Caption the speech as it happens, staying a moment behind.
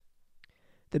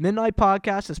The MidKnight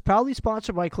Podcast is proudly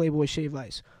sponsored by Clayboy Shave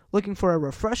Ice. Looking for a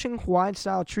refreshing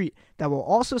Hawaiian-style treat that will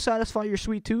also satisfy your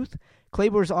sweet tooth?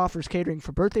 Clayboy's offers catering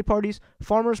for birthday parties,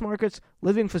 farmers markets,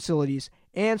 living facilities,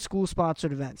 and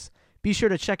school-sponsored events. Be sure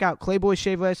to check out Clayboy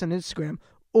Shave Ice on Instagram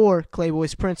or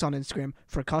Clayboy's Prints on Instagram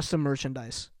for custom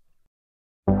merchandise.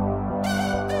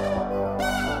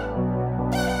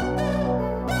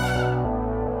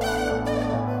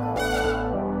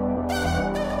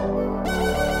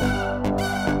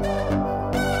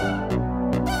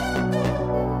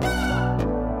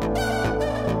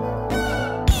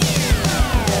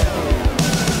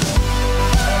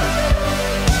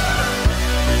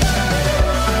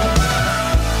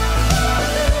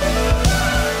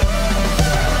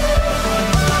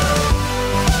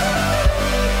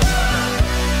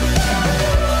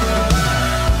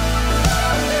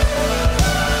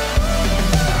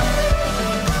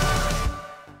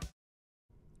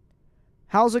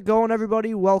 How's it going,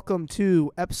 everybody? Welcome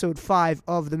to episode 5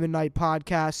 of the MidKnight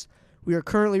Podcast. We are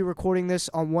currently recording this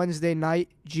on Wednesday night,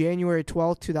 January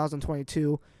 12th,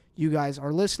 2022. You guys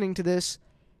are listening to this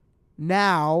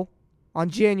now on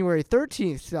January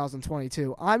 13th,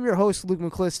 2022. I'm your host, Luke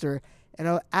McClister,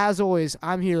 and as always,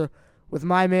 I'm here with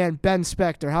my man, Ben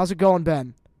Spector. How's it going,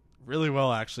 Ben? Really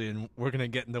well, actually, and we're going to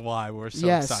get into why we're so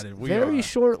excited. We very are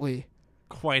shortly.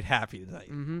 Quite happy tonight.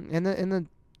 In the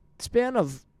span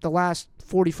of the last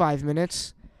 45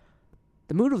 minutes,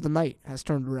 the mood of the night has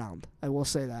turned around. I will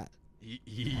say that.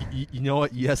 You know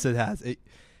what? Yes, it has.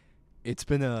 It's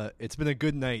been a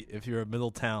good night if you're a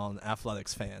Middletown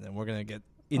Athletics fan, and we're gonna get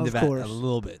into that a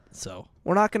little bit. So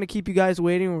we're not gonna keep you guys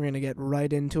waiting. We're gonna get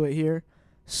right into it here.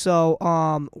 So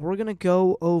we're gonna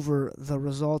go over the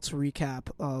results recap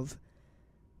of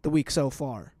the week so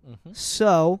far. Mm-hmm.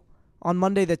 So on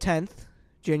Monday the 10th,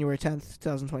 January 10th,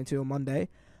 2022, a Monday.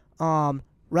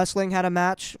 Wrestling had a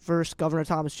match versus Governor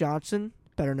Thomas Johnson,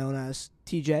 better known as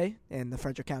TJ, in the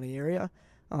Frederick County area.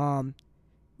 It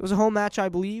was a home match, I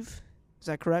believe. Is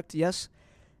that correct? Yes.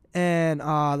 And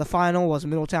the final was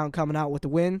Middletown coming out with the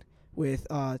win with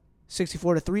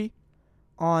 64-3.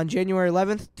 On January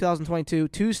 11th, 2022,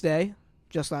 Tuesday,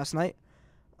 just last night,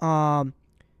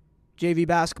 JV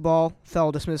basketball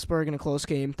fell to Smithsburg in a close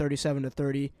game,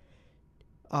 37-30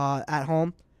 at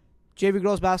home. JV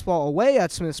girls basketball away at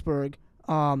Smithsburg,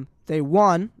 they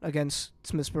won against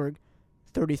Smithsburg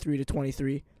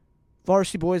 33-23.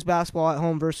 Varsity boys basketball at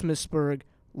home versus Smithsburg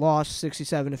lost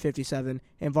 67-57,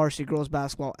 and varsity girls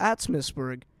basketball at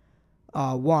Smithsburg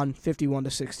won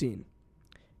 51-16.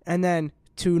 And then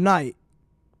tonight,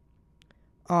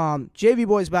 JV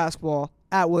boys basketball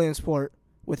at Williamsport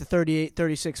with a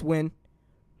 38-36 win.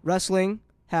 Wrestling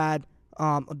had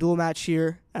a dual match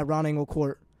here at Round Angle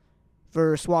Court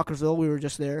versus Walkersville. We were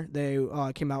just there. They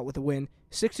came out with a win,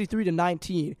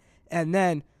 63-19. And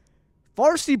then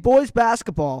varsity boys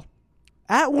basketball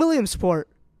at Williamsport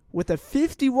with a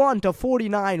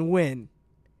 51-49 win.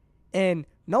 And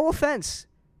no offense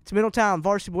to Middletown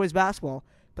varsity boys basketball,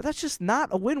 but that's just not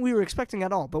a win we were expecting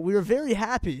at all. But we were very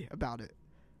happy about it.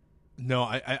 No,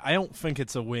 I don't think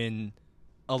it's a win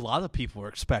a lot of people were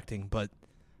expecting, but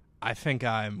I think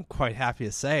I'm quite happy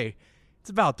to say it's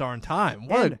about darn time.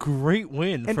 What a great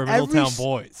win for Middletown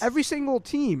boys. Every single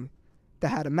team that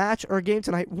had a match or a game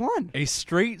tonight won. A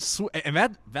straight and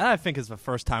that I think is the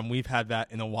first time we've had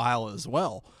that in a while as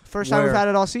well. First time we've had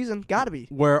it all season. Gotta be.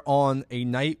 Where on a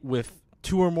night with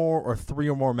 2 or more or 3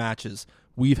 or more matches,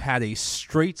 we've had a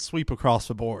straight sweep across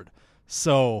the board.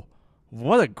 So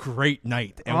what a great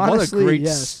night. And honestly, what a great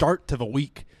start to the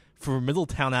week for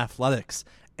Middletown Athletics,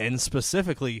 and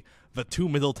specifically the 2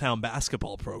 Middletown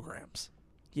basketball programs.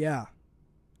 Yeah.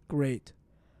 Great.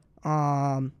 Do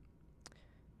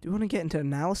you want to get into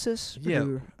analysis?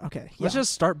 Yeah. Okay. Let's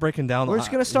just start breaking down. We're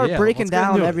just going to start breaking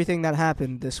down everything that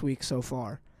happened this week so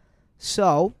far.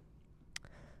 So,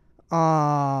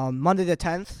 Monday the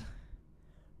 10th,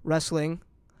 wrestling.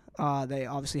 They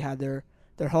obviously had their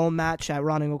home match at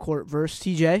Round Angle Court versus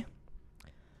TJ.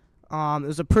 It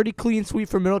was a pretty clean sweep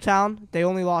for Middletown. They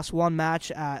only lost one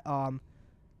match at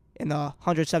in the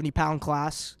 170-pound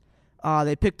class.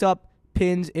 They picked up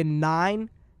pins in 9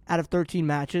 out of 13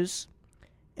 matches.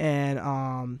 And,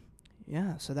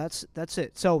 so that's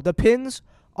it. So the pins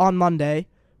on Monday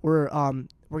were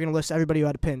we're going to list everybody who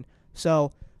had a pin.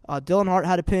 So Dylan Hart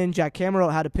had a pin, Jack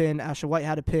Camero had a pin, Asher White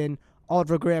had a pin,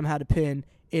 Oliver Graham had a pin,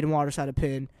 Aiden Waters had a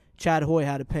pin, Chad Hoy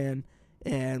had a pin,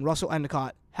 and Russell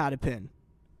Endicott had a pin.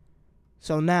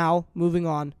 So now, moving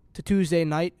on to Tuesday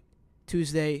night,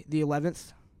 Tuesday the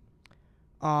 11th.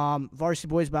 Varsity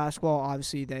boys basketball,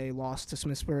 obviously, they lost to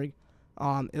Smithsburg.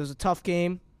 It was a tough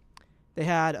game. They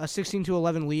had a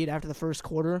 16-11 lead after the first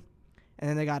quarter, and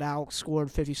then they got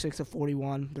outscored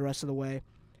 56-41 the rest of the way.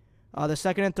 The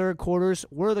second and third quarters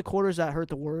were the quarters that hurt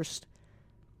the worst.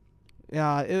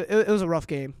 It was a rough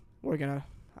game.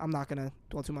 I'm not gonna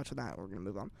dwell too much on that. We're gonna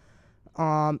move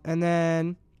on. And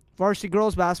then varsity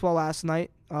girls basketball last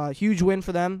night. Huge win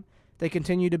for them. They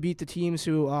continue to beat the teams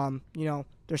who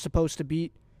they're supposed to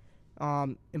beat.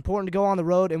 Important to go on the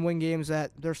road and win games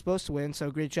that they're supposed to win.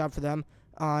 So great job for them.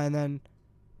 And then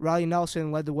Riley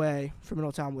Nelson led the way for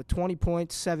Middletown with 20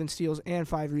 points, 7 steals, and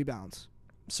 5 rebounds.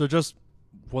 So just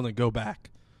want to go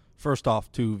back, first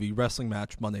off, to the wrestling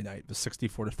match Monday night, the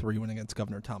 64-3 win against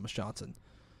Governor Thomas Johnson.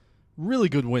 Really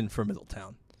good win for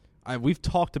Middletown. We've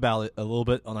talked about it a little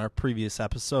bit on our previous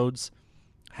episodes,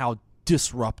 how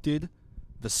disrupted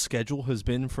the schedule has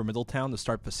been for Middletown to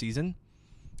start the season.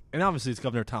 And obviously it's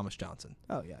Governor Thomas Johnson.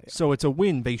 Oh, yeah. So it's a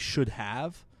win they should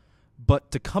have.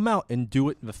 But to come out and do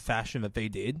it in the fashion that they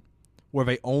did, where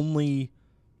they only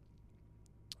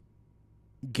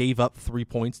gave up 3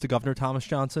 points to Governor Thomas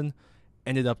Johnson,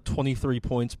 ended up 23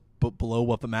 points but below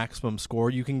what the maximum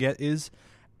score you can get is.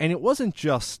 And it wasn't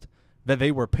just that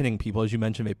they were pinning people. As you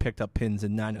mentioned, they picked up pins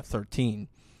in 9 of 13.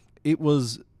 It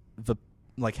was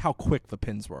how quick the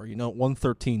pins were.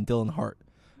 113, Dylan Hart,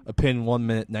 a pin 1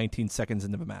 minute, 19 seconds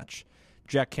into the match.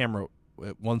 Jack Camero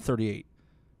at 138.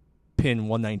 Pin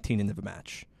 119 into the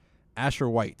match. Asher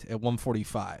White at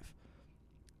 145.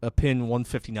 A pin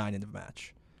 159 into the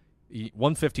match.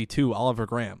 152, Oliver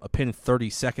Graham, a pin 30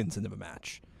 seconds into the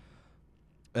match.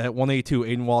 At 182,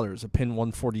 Aiden Waters, a pin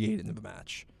 148 into the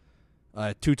match.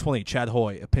 220, Chad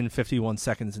Hoy, a pin 51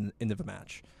 seconds into the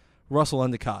match. Russell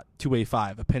Endicott,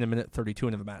 285, a pin a minute 32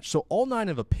 into the match. So all 9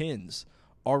 of the pins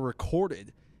are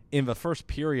recorded in the first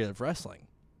period of wrestling.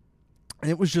 And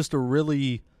it was just a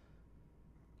really,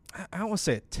 I don't want to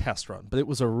say a test run, but it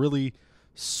was a really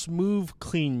smooth,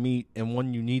 clean meet and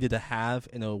one you needed to have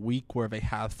in a week where they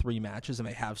have 3 matches and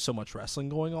they have so much wrestling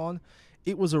going on.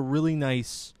 It was a really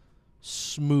nice,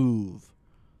 smooth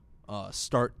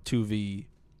start to the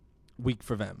week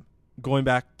for them. Going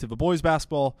back to the boys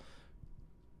basketball,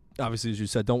 obviously, as you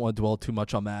said, don't want to dwell too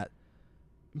much on that.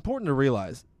 Important to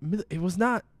realize, it was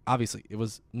not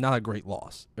a great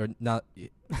loss. Or not.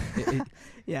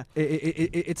 Yeah.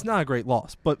 It's not a great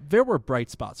loss, but there were bright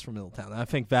spots for Middletown, and I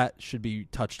think that should be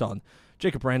touched on.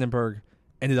 Jacob Brandenburg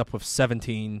ended up with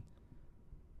 17.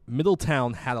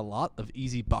 Middletown had a lot of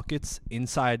easy buckets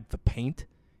inside the paint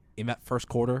in that first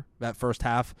quarter, that first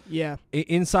half. Yeah.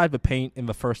 Inside the paint in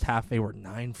the first half, they were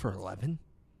 9 for 11.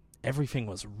 Everything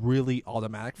was really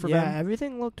automatic for them. Yeah,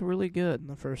 everything looked really good in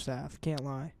the first half. Can't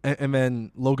lie. And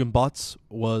then Logan Butts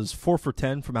was 4 for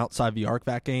 10 from outside the arc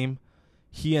that game.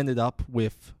 He ended up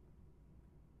with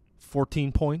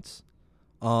 14 points.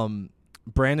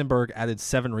 Brandenburg added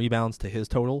 7 rebounds to his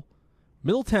total.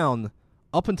 Middletown,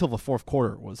 up until the fourth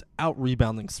quarter, was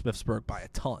out-rebounding Smithsburg by a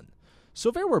ton. So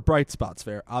there were bright spots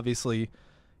there. Obviously,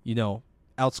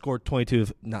 outscored 22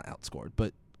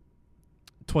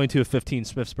 of 15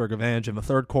 Smithsburg advantage in the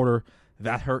third quarter.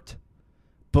 That hurt.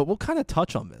 But we'll kind of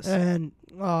touch on this. And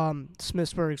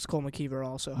Smithsburg's Cole McKeever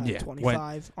also had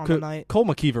 25 on the night. Cole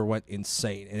McKeever went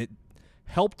insane, and it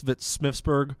helped that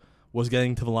Smithsburg was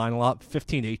getting to the line a lot,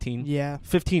 15-18. Yeah.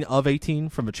 15 of 18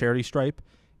 from a charity stripe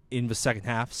in the second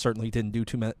half. Certainly didn't do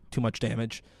too much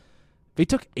damage. They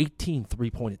took 18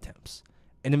 three-point attempts.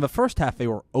 And in the first half, they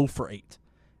were 0 for 8.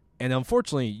 And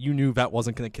unfortunately, you knew that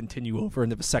wasn't going to continue over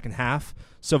into the second half.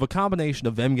 So the combination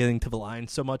of them getting to the line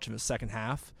so much in the second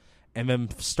half and them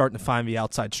starting to find the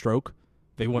outside stroke,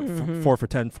 they went 4 for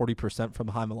 10, 40% from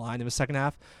behind the line in the second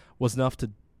half, was enough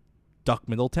to duck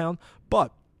Middletown.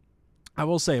 But I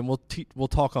will say, and we'll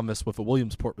talk on this with the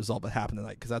Williamsport result that happened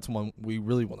tonight, because that's one we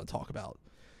really want to talk about.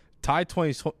 Tied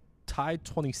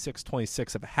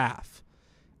 26-26 at the half,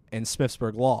 and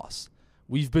Smithsburg lost.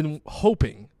 We've been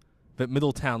hoping that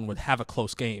Middletown would have a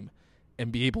close game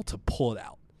and be able to pull it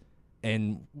out.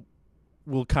 And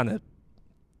we'll kind of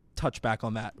touch back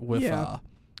on that with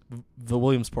the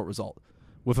Williamsport result.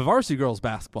 With the varsity girls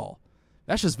basketball,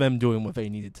 that's just them doing what they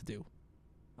needed to do.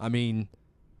 I mean,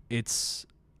 it's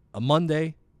a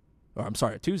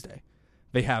Tuesday.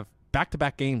 They have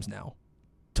back-to-back games now.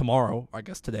 Tomorrow, I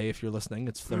guess today if you're listening,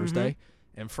 it's Thursday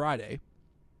and Friday.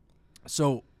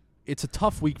 So it's a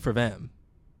tough week for them.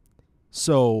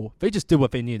 So they just did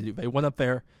what they needed to do. They went up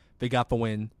there. They got the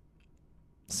win.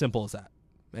 Simple as that.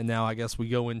 And now I guess we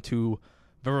go into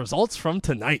the results from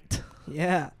tonight.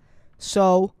 Yeah.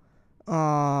 So,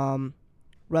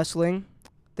 wrestling,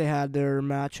 they had their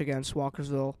match against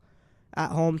Walkersville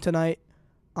at home tonight.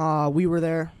 We were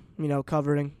there,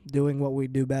 covering, doing what we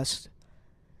do best.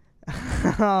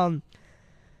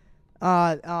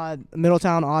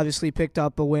 Middletown obviously picked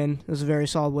up a win. It was a very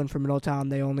solid win for Middletown.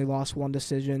 They only lost one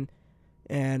decision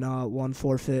and one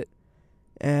forfeit.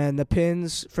 And the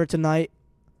pins for tonight,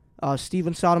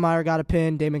 Steven Sotomayor got a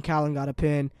pin, Damon Callan got a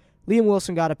pin, Liam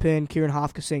Wilson got a pin, Kieran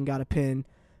Hofkesing got a pin,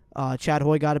 Chad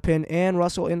Hoy got a pin, and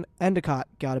Russell Endicott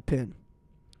got a pin.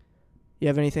 You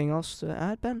have anything else to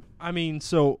add, Ben? I mean,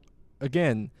 so,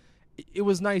 again, it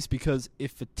was nice because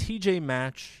if the TJ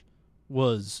match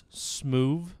was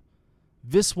smooth,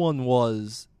 this one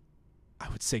was, I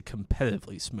would say,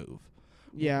 competitively smooth.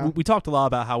 Yeah. We talked a lot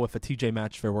about how with a TJ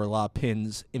match there were a lot of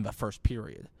pins in the first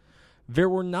period. There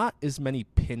were not as many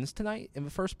pins tonight in the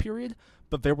first period,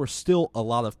 but there were still a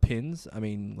lot of pins. I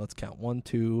mean, let's count 1,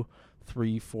 2,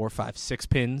 3, 4, 5, 6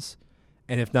 pins.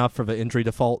 And if not for the injury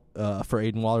default for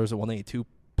Aiden Waters at 182,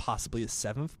 possibly a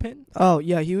 7th pin. Oh,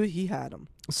 yeah, he had them.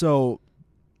 So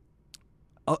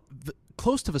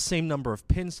close to the same number of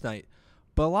pins tonight,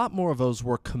 but a lot more of those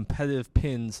were competitive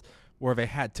pins where they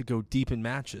had to go deep in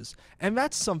matches. And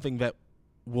that's something that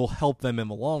will help them in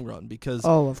the long run because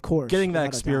of course, getting that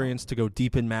experience to go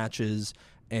deep in matches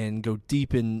and go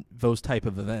deep in those type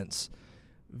of events,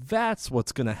 that's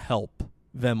what's going to help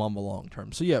them on the long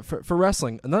term. So, yeah, for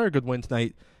wrestling, another good win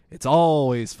tonight. It's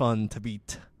always fun to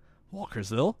beat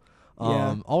Walkersville.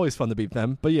 Always fun to beat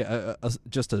them. But, yeah,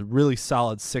 just a really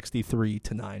solid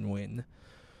 63-9 win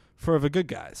for the good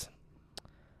guys.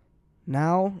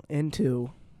 Now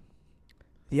into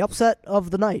the upset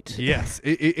of the night. Yes.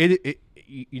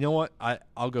 You know what?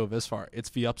 I'll go this far. It's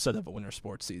the upset of a winter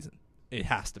sports season. It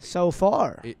has to be. So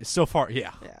far.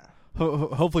 Yeah.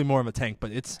 Hopefully more in the tank,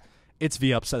 but it's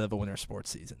the upset of a winter sports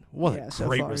season. What a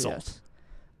great result.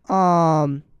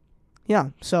 Yes.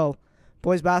 So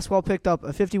boys basketball picked up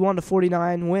a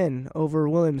 51-49 win over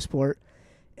Williamsport.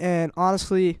 And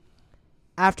honestly,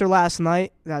 after last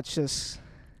night, that's just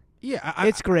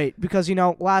it's great because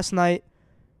last night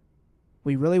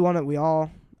we really wanted we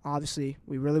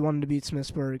really wanted to beat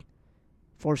Smithsburg.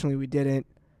 Fortunately, we didn't.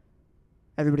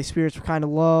 Everybody's spirits were kind of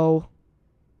low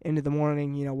into the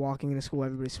morning, walking into school,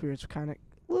 everybody's spirits were kind of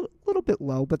little bit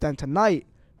low, but then tonight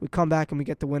we come back and we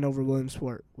get the win over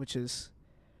Williamsport, which is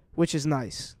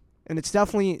nice, and it's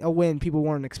definitely a win people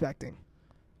weren't expecting.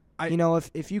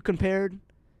 If you compared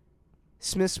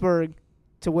Smithsburg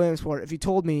to Williamsport, if you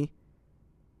told me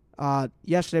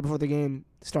yesterday before the game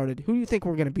started, who do you think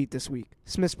we're going to beat this week,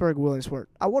 Smithsburg, Williamsport?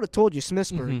 I would have told you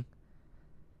Smithsburg. Mm-hmm.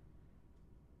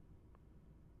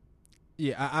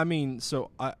 Yeah, I mean, so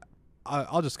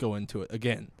I'll just go into it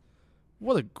again.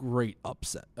 What a great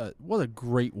upset. What a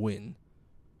great win,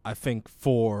 I think,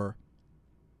 for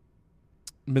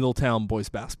Middletown boys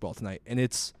basketball tonight. And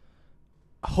it's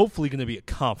hopefully going to be a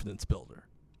confidence builder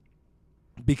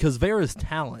because there is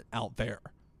talent out there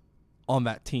on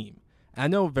that team. And I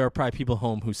know there are probably people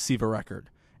home who see the record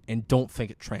and don't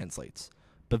think it translates.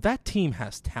 But that team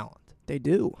has talent. They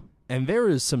do. And there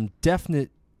is some definite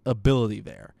ability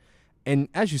there. And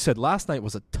as you said, last night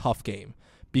was a tough game.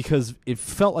 Because it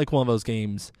felt like one of those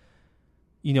games,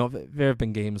 there have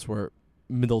been games where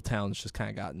Middletown's just kind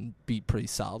of gotten beat pretty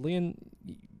solidly, and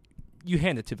you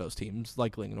hand it to those teams,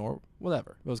 like Lincoln or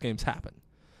whatever. Those games happen.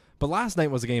 But last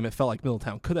night was a game it felt like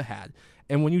Middletown could have had,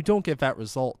 and when you don't get that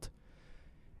result,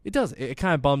 it does. It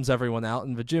kind of bums everyone out,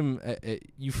 and the gym,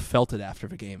 you felt it after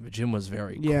the game. The gym was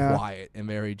very quiet and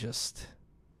very just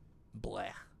blah.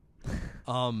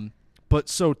 But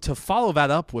so to follow that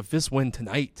up with this win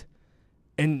tonight,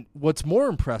 and what's more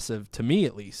impressive, to me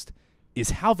at least,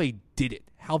 is how they did it,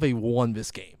 how they won this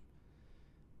game.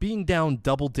 Being down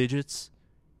double digits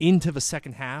into the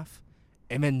second half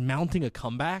and then mounting a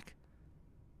comeback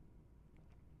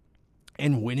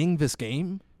and winning this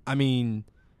game. I mean,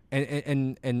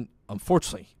 and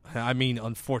unfortunately,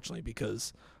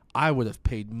 because I would have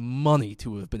paid money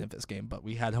to have been at this game, but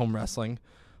we had home wrestling.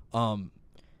 I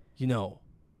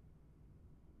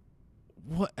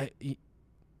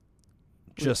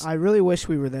really wish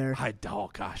we were there. I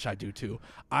do too.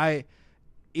 It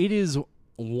is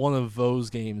one of those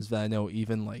games that I know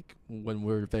even like when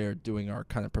we're there doing our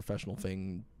kind of professional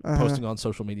thing, posting on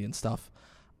social media and stuff,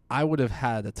 I would have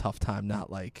had a tough time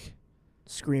not like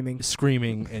screaming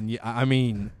and I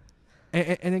mean,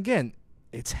 and again,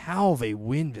 it's how they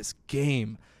win this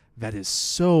game that is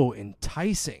so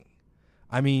enticing.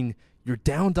 I mean, you're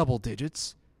down double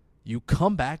digits, you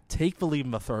come back, take the lead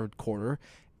in the third quarter,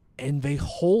 and they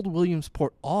hold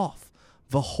Williamsport off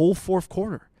the whole fourth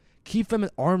quarter. Keep them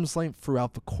at arm's length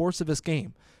throughout the course of this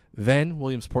game. Then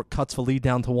Williamsport cuts the lead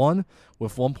down to 1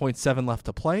 with 1.7 left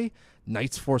to play.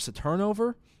 Knights force a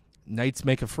turnover. Knights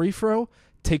make a free throw,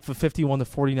 take the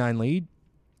 51-49 lead.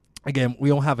 Again, we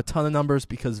don't have a ton of numbers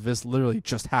because this literally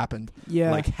just happened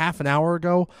like half an hour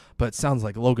ago, but it sounds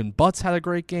like Logan Butts had a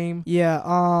great game.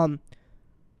 Yeah,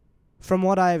 from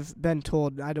what I've been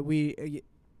told, we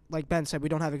like Ben said, we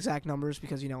don't have exact numbers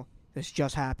because, this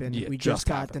just happened. Yeah, we just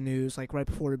got the news like right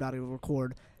before we were about to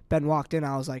record. Ben walked in,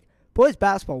 I was like, boys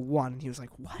basketball won. He was like,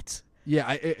 what?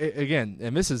 Yeah, again,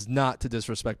 and this is not to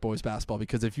disrespect boys basketball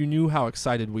because if you knew how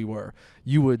excited we were,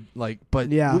 you would but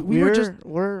yeah,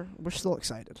 we're still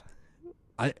excited.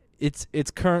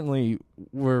 It's currently,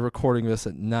 we're recording this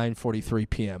at 9:43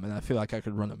 p.m. and I feel like I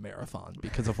could run a marathon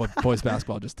because of what boys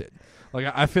basketball just did.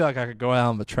 Like I feel like I could go out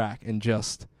on the track and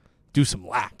just do some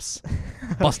laps,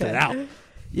 bust it out.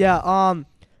 Yeah,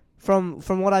 from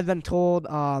what I've been told,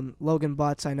 Logan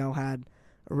Butts I know had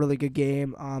a really good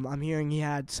game. I'm hearing he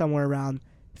had somewhere around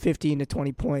 15 to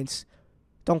 20 points.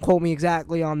 Don't quote me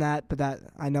exactly on that, but that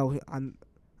I know I'm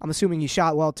assuming he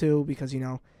shot well too because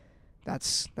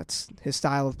that's his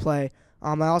style of play.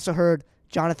 I also heard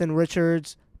Jonathan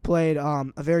Richards played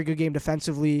a very good game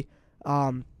defensively.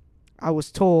 I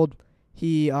was told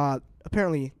he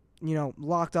apparently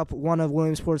locked up one of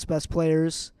Williamsport's best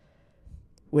players,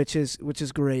 which is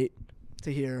great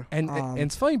to hear. And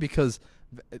it's funny because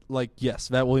yes,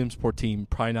 that Williamsport team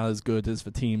probably not as good as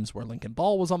the teams where Lincoln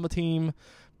Ball was on the team,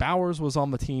 Bowers was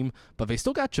on the team, but they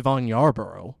still got Javon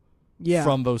Yarborough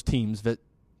from those teams that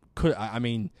could,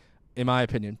 in my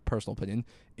opinion, personal opinion,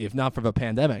 if not for the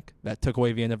pandemic that took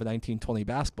away the end of the 1920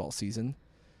 basketball season,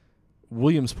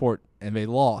 Williamsport, and they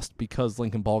lost because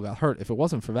Lincoln Ball got hurt. If it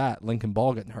wasn't for that, Lincoln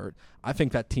Ball getting hurt, I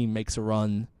think that team makes a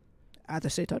run at the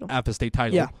state title.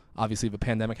 Yeah. Obviously, the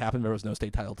pandemic happened. There was no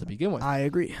state title to begin with. I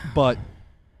agree. But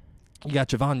you got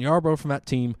Javon Yarborough from that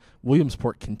team.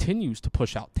 Williamsport continues to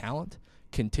push out talent,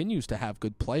 continues to have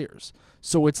good players.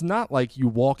 So it's not like you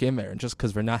walk in there and just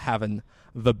because they're not having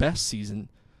the best season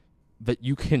that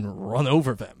you can run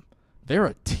over them. They're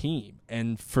a team.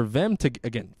 And for them to,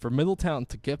 again, for Middletown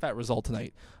to get that result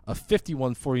tonight, a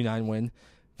 51-49 win,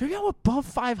 they're now above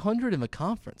 500 in the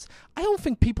conference. I don't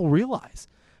think people realize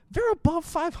they're above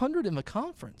 500 in the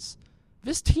conference.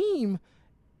 This team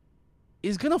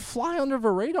is going to fly under the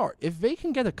radar. If they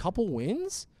can get a couple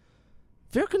wins,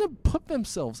 they're going to put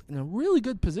themselves in a really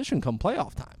good position come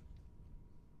playoff time.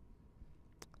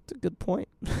 That's a good point.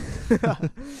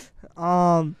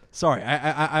 Sorry,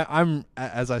 I'm,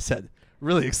 as I said,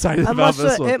 really excited about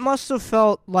this one. It must have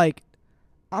felt like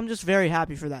I'm just very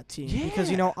happy for that team because,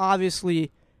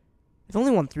 obviously, they've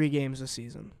only won 3 games this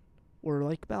season. We're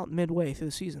about midway through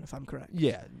the season, if I'm correct.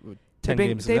 Yeah, 10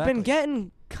 games They've been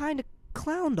getting kind of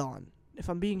clowned on, if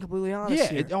I'm being completely honest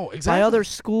here. Exactly. By other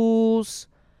schools,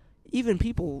 even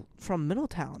people from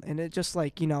Middletown. And it just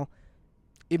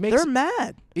they're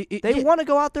mad. They want to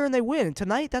go out there and they win. And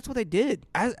tonight, that's what they did.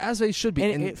 As they should be.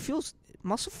 And it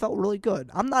must have felt really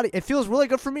good. It feels really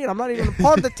good for me, and I'm not even a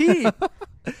part of the team.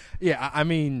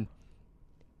 Yeah,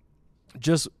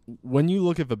 just when you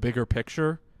look at the bigger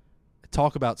picture,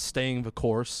 talk about staying the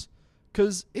course,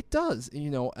 because it does.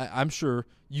 I'm sure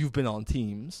you've been on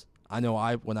teams. I know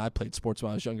when I played sports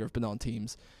when I was younger, I've been on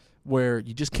teams where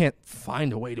you just can't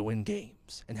find a way to win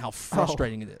games, and how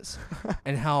frustrating it is,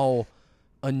 and how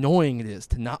annoying it is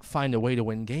to not find a way to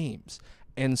win games.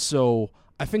 And so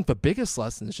I think the biggest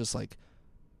lesson is just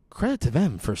credit to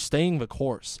them for staying the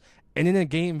course. And in a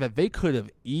game that they could have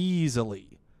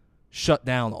easily shut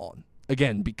down on,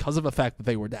 again, because of the fact that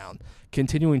they were down,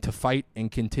 continuing to fight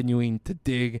and continuing to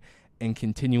dig and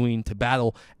continuing to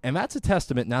battle. And that's a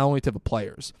testament not only to the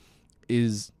players,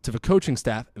 is to the coaching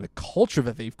staff and the culture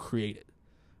that they've created,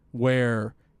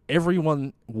 where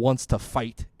everyone wants to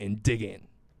fight and dig in.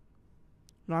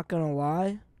 Not going to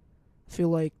lie, I feel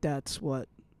like that's what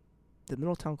the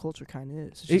Middletown culture kind of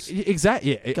is.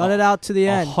 Exactly. Yeah, got it out to the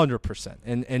end. 100%.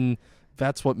 And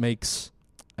that's what makes,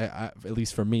 at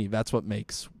least for me, that's what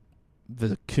makes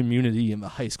the community and the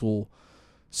high school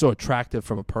so attractive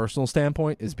from a personal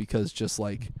standpoint, is because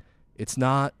it's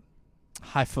not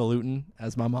highfalutin,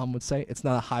 as my mom would say. It's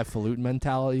not a highfalutin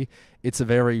mentality. It's a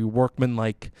very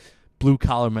workman-like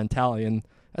blue-collar mentality, and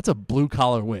that's a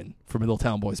blue-collar win for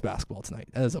Middletown boys basketball tonight.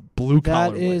 That is a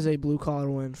blue-collar win. That is a blue-collar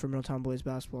win for Middletown boys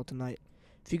basketball tonight.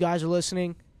 If you guys are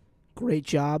listening, great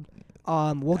job.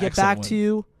 We'll get back to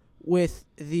you with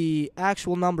the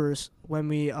actual numbers when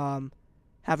we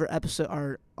have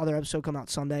our other episode come out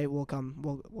Sunday. We'll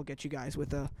get you guys with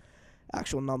the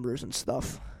actual numbers and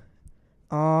stuff.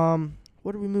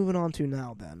 What are we moving on to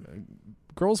now, Ben?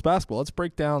 Girls basketball. Let's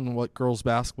break down what girls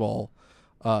basketball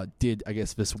did, I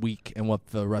guess, this week and what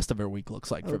the rest of their week looks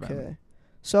like for them. Okay.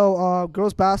 So,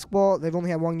 girls basketball, they've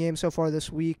only had 1 game so far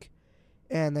this week,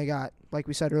 and they got, like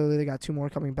we said earlier, they got 2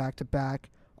 more coming back to back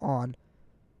on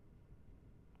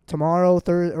tomorrow,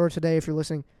 or today if you're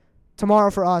listening.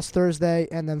 Tomorrow for us, Thursday,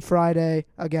 and then Friday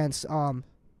against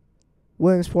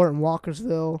Williamsport and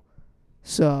Walkersville.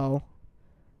 So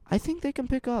I think they can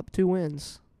pick up 2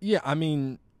 wins. Yeah, I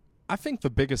mean, I think the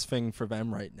biggest thing for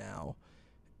them right now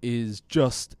is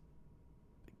just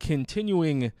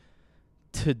continuing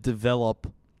to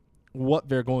develop what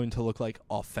they're going to look like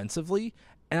offensively.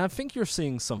 And I think you're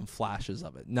seeing some flashes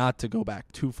of it. Not to go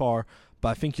back too far, but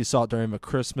I think you saw it during the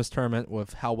Christmas tournament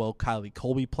with how well Kylie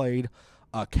Colby played.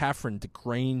 Catherine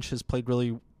DeGrange has played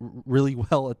really, really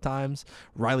well at times.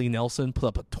 Riley Nelson put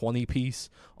up a 20-piece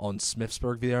on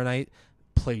Smithsburg the other night.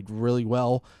 Played really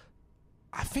well.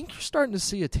 I think you're starting to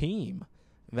see a team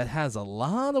that has a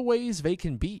lot of ways they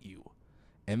can beat you.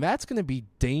 And that's going to be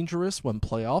dangerous when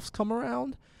playoffs come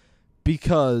around,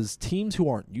 because teams who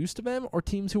aren't used to them or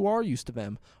teams who are used to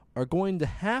them are going to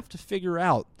have to figure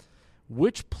out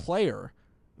which player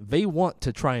they want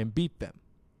to try and beat them.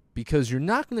 Because you're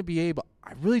not going to be able,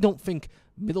 I really don't think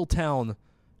Middletown,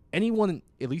 anyone,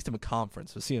 at least in the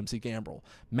conference, with CMC Gambrel,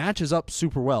 matches up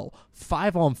super well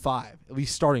 5-on-5, at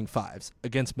least starting fives,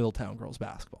 against Middletown girls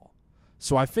basketball.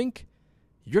 So I think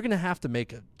you're going to have to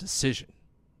make a decision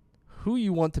who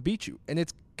you want to beat you. And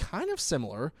it's kind of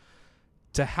similar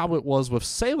to how it was with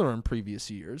Sailor in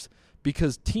previous years,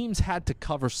 because teams had to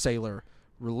cover Sailor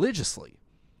religiously.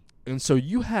 And so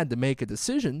you had to make a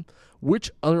decision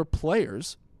which other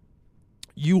players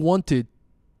you wanted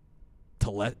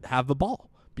to let have the ball,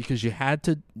 because you had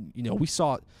to, we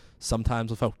saw it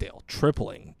sometimes with Oakdale,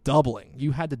 tripling, doubling.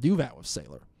 You had to do that with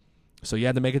Sailor. So you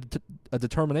had to make a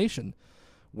determination,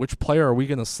 which player are we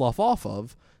going to slough off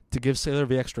of to give Sailor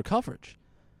the extra coverage?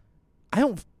 I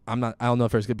don't know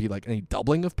if there's going to be like any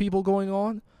doubling of people going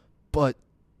on, but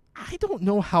I don't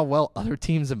know how well other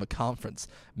teams in the conference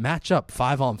match up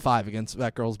 5-on-5 against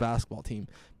that girls basketball team,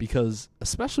 because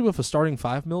especially with a starting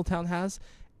 5 Middletown has,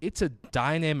 it's a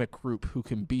dynamic group who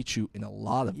can beat you in a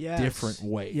lot of different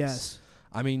ways. Yes.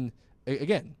 I mean,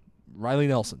 again, Riley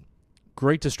Nelson,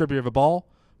 great distributor of the ball,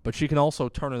 but she can also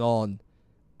turn it on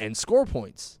and score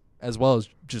points as well as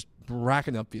just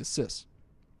racking up the assists.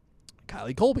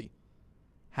 Kylie Colby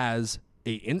has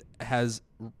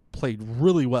played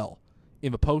really well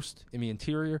in the post, in the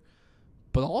interior,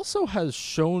 but also has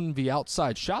shown the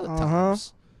outside shot at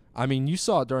times. I mean, you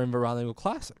saw it during the Round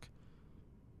Classic.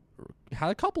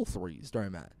 Had a couple threes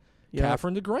during that. Yep.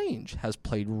 Catherine DeGrange has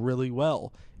played really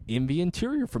well in the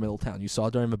interior for Middletown. You saw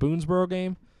it during the Boonesboro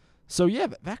game. So, yeah,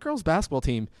 that girls' basketball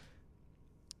team,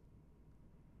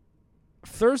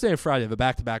 Thursday and Friday, the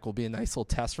back-to-back will be a nice little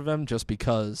test for them, just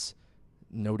because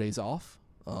no days off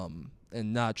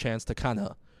and not a chance to kind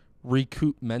of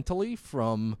recoup mentally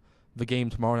from the game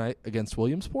tomorrow night against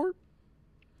Williamsport.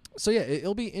 So, yeah,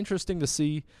 it'll be interesting to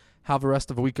see how the rest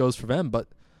of the week goes for them. But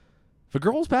the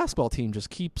girls' basketball team just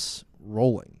keeps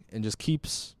rolling and just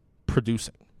keeps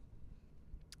producing.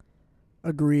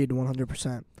 Agreed,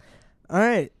 100%. All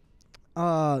right,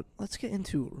 let's get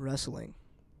into wrestling.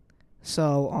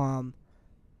 So,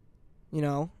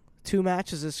 2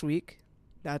 matches this week.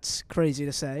 That's crazy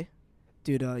to say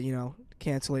due to,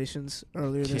 cancellations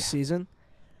earlier this season.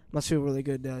 Must feel really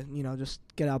good to, just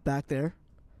get out back there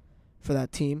for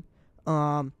that team.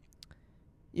 Finally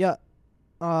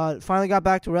got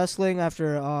back to wrestling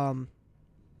after a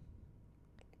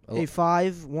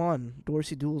 5-1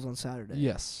 Dorsey Duels on Saturday.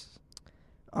 Yes.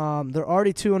 They're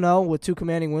already 2-0 with 2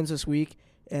 commanding wins this week,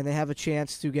 and they have a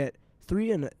chance to get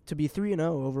 3-0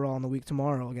 overall in the week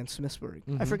tomorrow against Smithsburg.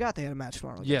 Mm-hmm. I forgot they had a match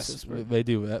tomorrow against Smithsburg. Yes, they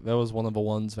do. That was one of the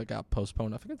ones that got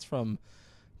postponed. I think it's from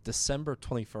December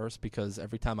 21st, because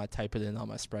every time I type it in on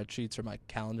my spreadsheets or my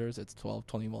calendars, it's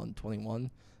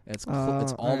 12/21/21. It's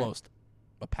almost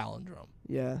a palindrome.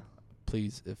 Yeah.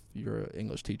 Please, if you're an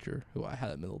English teacher who I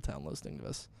had at Middletown listening to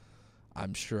this,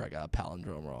 I'm sure I got a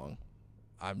palindrome wrong.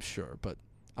 I'm sure, but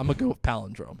I'm going to go with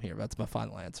palindrome here. That's my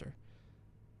final answer.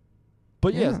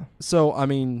 But yeah, so, I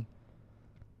mean,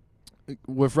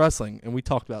 with wrestling, and we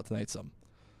talked about tonight some,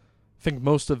 I think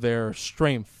most of their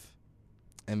strength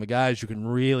and the guys you can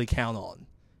really count on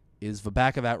is the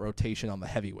back of that rotation on the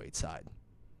heavyweight side.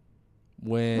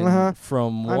 When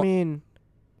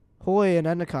Hoy and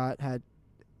Endicott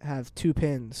have 2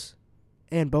 pins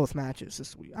in both matches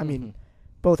this week. I mean,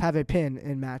 both have a pin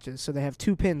in matches, so they have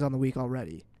 2 pins on the week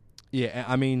already. Yeah,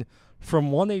 I mean,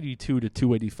 from 182 to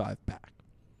 285 back,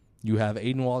 you have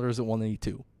Aiden Waters at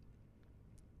 182,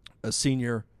 a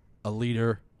senior, a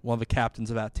leader, one of the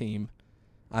captains of that team.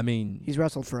 I mean, he's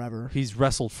wrestled forever.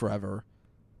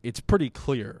 It's pretty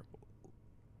clear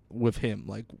with him,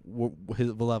 like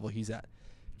the level he's at.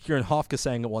 Kieran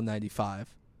Hofkesang at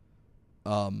 195,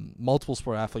 multiple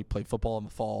sport athlete, played football in the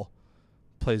fall,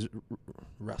 plays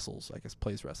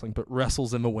wrestling, but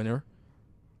wrestles in the winter.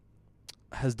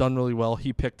 Has done really well.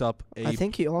 He picked up I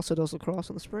think he also does lacrosse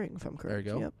in the spring, if I'm correct.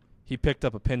 There you go. Yep. He picked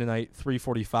up a pin tonight,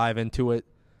 3:45 into it.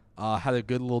 Had a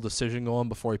good little decision going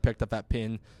before he picked up that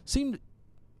pin. Seemed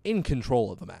in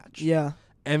control of the match. Yeah.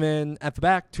 And then at the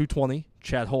back, 220,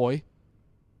 Chad Hoy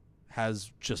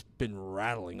has just been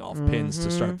rattling off pins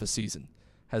to start the season.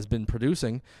 Has been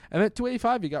producing. And at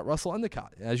 285, you got Russell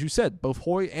Endicott. As you said, both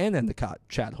Hoy and Endicott,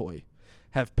 Chad Hoy,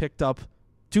 have picked up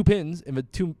 2 pins in the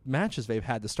 2 matches they've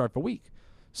had to start the week.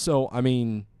 So, I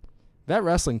mean, that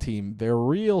wrestling team, their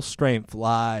real strength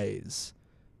lies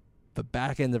the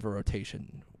back end of a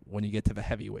rotation when you get to the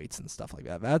heavyweights and stuff like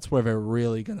that. That's where they're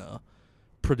really going to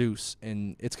produce,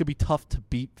 and it's going to be tough to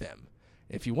beat them.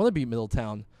 If you want to beat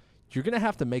Middletown, you're going to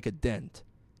have to make a dent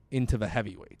into the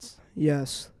heavyweights.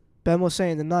 Yes. Ben was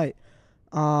saying tonight,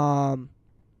 don't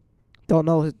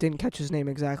know, didn't catch his name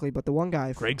exactly, but the one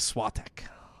guy. Greg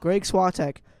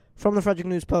Swatek from the Frederick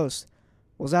News Post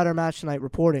was at our match tonight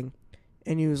reporting,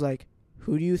 and he was like,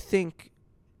 who do you think,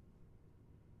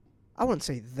 I wouldn't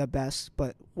say the best,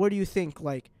 but where do you think,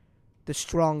 like, the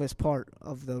strongest part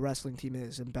of the wrestling team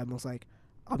is? And Ben was like,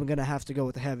 I'm going to have to go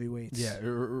with the heavyweights. Yeah,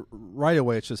 right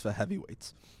away it's just the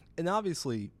heavyweights. And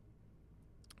obviously,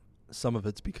 some of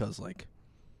it's because, like,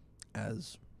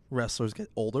 as wrestlers get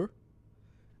older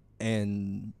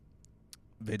and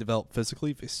they develop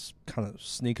physically, they kind of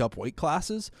sneak up weight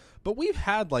classes. But we've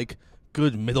had, like,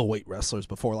 good middleweight wrestlers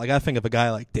before. Like, I think of a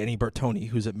guy like Danny Bertoni,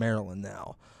 who's at Maryland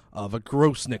now, of a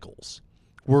Gross Nichols.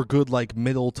 We're good, like,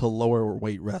 middle to lower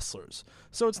weight wrestlers.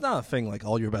 So it's not a thing like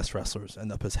all your best wrestlers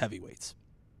end up as heavyweights.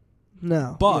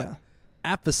 No. But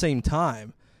at the same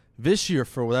time, this year,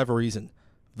 for whatever reason,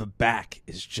 the back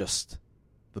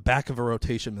of a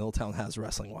rotation Middletown has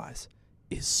wrestling-wise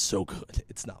is so good.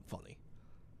 It's not funny.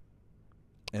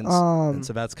 And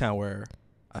so that's kind of where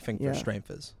I think their strength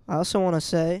is. I also want to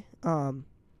say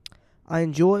I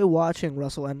enjoy watching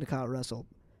Russell Endicott wrestle.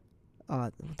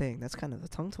 Dang, that's kind of a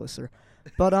tongue twister.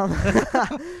 But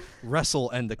Wrestle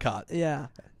Endicott. Yeah.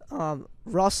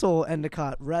 Russell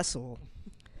Endicott wrestle,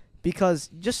 because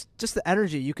just the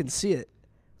energy, you can see it.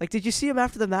 Like, did you see him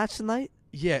after the match tonight?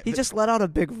 Yeah. He just let out a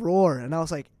big roar, and I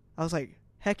was like,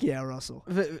 heck yeah, Russell.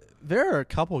 There are a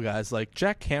couple guys, like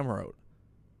Jack Cameron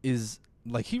is,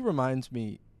 like, he reminds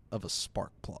me of a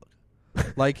spark plug.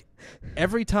 Like,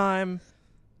 every time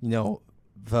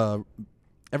the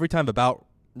bout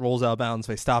rolls out of bounds,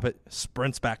 they stop it,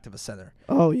 sprints back to the center.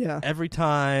 Oh, yeah. Every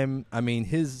time, I mean,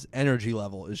 his energy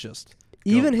level is just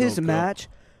even his match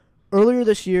earlier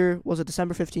this year, was it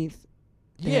December 15th?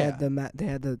 They had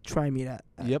the tri-meet at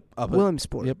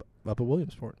Williamsport. Yep, up at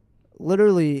Williamsport.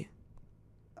 Literally,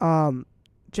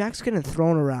 Jack's getting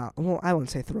thrown around. Well, I wouldn't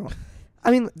say thrown.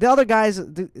 I mean, the other guys,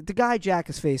 the guy Jack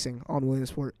is facing on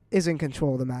Williamsport is in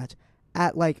control of the match.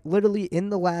 At, like, literally in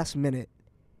the last minute,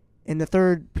 in the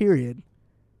third period,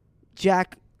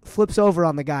 Jack flips over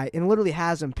on the guy and literally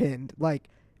has him pinned. Like,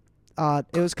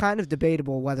 it was kind of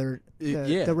debatable whether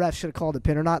the ref should have called the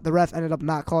pin or not. The ref ended up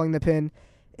not calling the pin,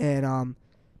 and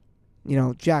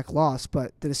Jack lost.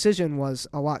 But the decision was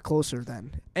a lot closer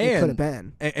than it could have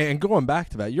been. And going back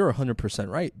to that, you're 100%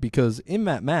 right, because in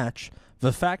that match,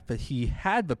 the fact that he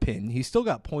had the pin, he still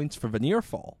got points for the near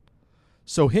fall.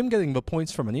 So him getting the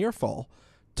points from a near fall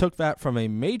took that from a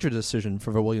major decision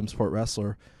for the Williamsport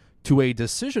wrestler to a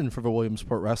decision for the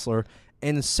Williamsport wrestler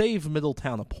and save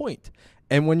Middletown a point.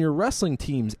 And when your wrestling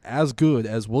team's as good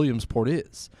as Williamsport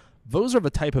is, those are the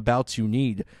type of bouts you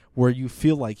need where you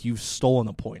feel like you've stolen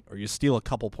a point or you steal a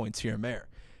couple points here and there.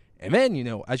 And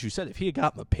then, as you said, if he had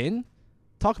gotten a pin,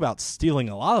 talk about stealing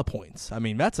a lot of points. I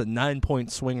mean, that's a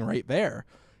 9-point swing right there.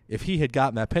 If he had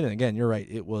gotten that pin, and again, you're right,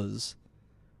 it was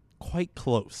quite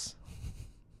close.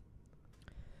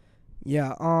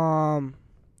 Yeah, I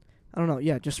don't know.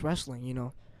 Yeah, just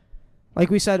wrestling,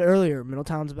 Like we said earlier,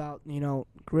 Middletown's about,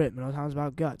 grit. Middletown's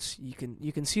about guts. You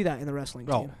can see that in the wrestling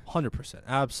team. Oh, 100%.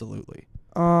 Absolutely.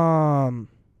 All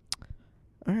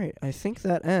right. I think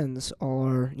that ends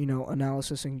our,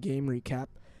 analysis and game recap.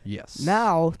 Yes.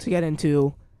 Now to get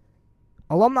into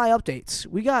alumni updates.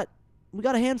 We got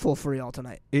a handful for y'all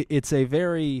tonight. It's a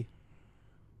very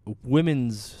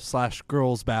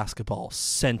women's/girls basketball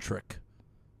centric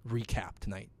recap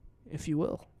tonight, if you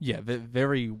will. Yeah,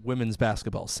 very women's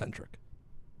basketball centric.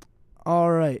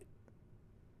 All right.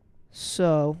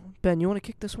 So, Ben, you want to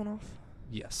kick this one off?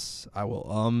 Yes, I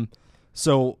will.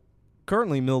 So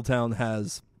currently Middletown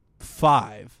has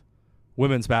 5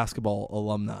 women's basketball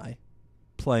alumni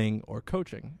playing or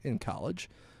coaching in college.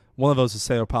 One of those is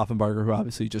Sarah Poffenbarger, who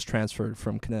obviously just transferred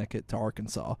from Connecticut to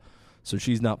Arkansas. So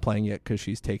she's not playing yet because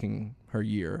she's taking her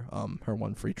year, her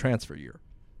one free transfer year.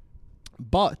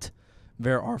 But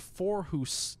there are 4 who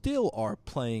still are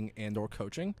playing and or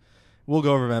coaching. We'll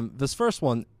go over them. This first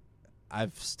one, I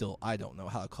don't know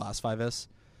how to classify this.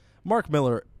 Mark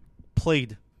Miller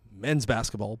played men's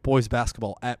basketball, boys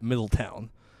basketball at Middletown,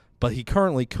 but he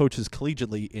currently coaches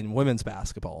collegiately in women's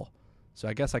basketball. So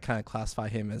I guess I kind of classify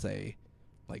him as a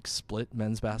split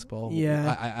men's basketball.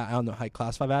 Yeah. I don't know how you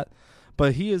classify that.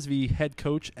 But he is the head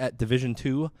coach at Division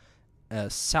II,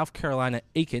 South Carolina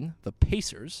Aiken, the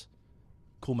Pacers.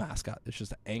 Cool mascot. It's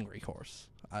just an angry horse.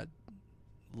 I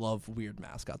love weird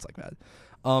mascots like that.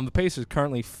 The Pacers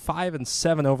currently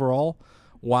 5-7 overall,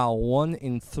 while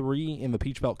 1-3 in the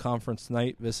Peach Belt Conference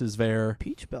tonight. This is their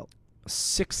Peach Belt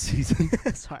 6th season.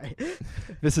 Sorry.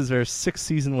 This is their 6th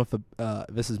season with the.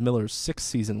 This is Miller's 6th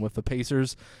season with the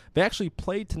Pacers. They actually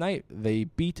played tonight. They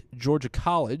beat Georgia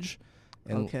College.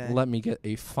 And let me get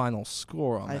a final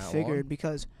score on that one. I figured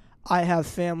because I have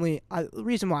family. The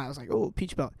reason why I was like, oh,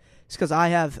 Peach Belt, is because I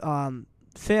have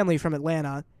family from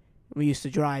Atlanta. We used to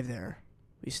drive there.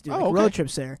 We used to do road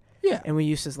trips there. Yeah. And we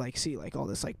used to see all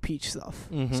this peach stuff.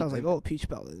 Mm-hmm. So I was like, oh, Peach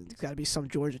Belt. There's got to be some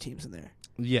Georgia teams in there.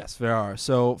 Yes, there are.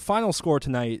 So final score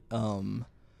tonight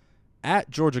at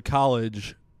Georgia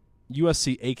College,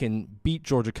 USC Aiken beat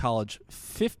Georgia College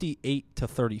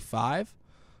 58-35.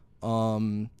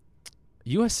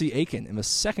 USC Aiken in the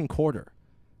second quarter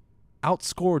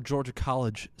outscored Georgia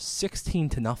College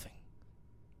 16-0.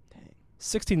 Dang.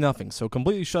 16-0. So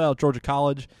completely shut out Georgia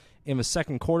College in the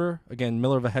second quarter. Again,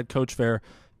 Miller, the head coach there,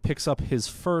 picks up his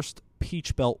first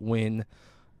Peach Belt win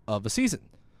of the season.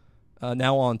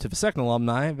 Now on to the second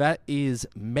alumni. That is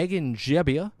Megan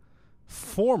Jebbia,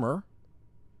 former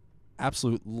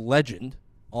absolute legend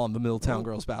on the Middletown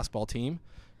girls basketball team.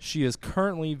 She is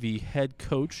currently the head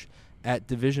coach at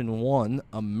Division I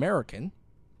American.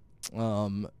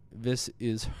 This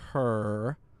is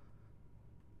her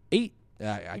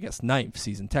ninth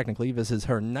season, technically. This is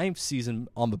her 9th season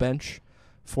on the bench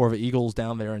for the Eagles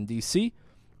down there in D.C.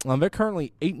 They're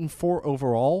currently 8-4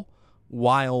 overall,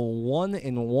 while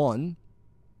 1-1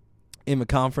 in the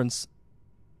conference.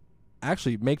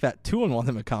 Actually, make that 2-1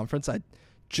 in the conference. I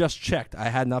just checked. I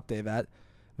hadn't updated that.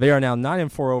 They are now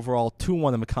 9-4 overall,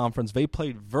 2-1 in the conference. They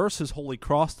played versus Holy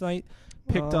Cross tonight,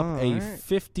 picked up a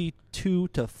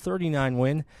 52-39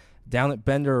 win down at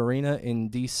Bender Arena in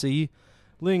D.C.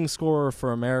 Leading scorer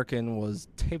for American was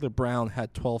Taylor Brown,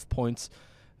 had 12 points.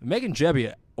 Megan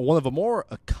Jebbia, one of the more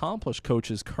accomplished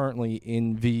coaches currently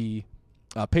in the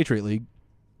Patriot League,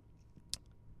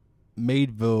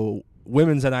 made the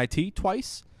women's NIT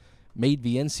twice, made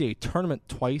the NCAA tournament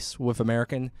twice with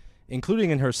American,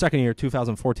 including in her second year,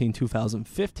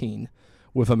 2014-2015,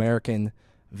 with American.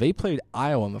 They played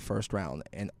Iowa in the first round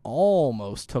and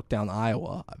almost took down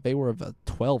Iowa. They were the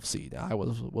 12 seed.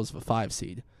 Iowa was the 5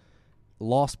 seed.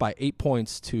 Lost by 8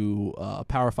 points to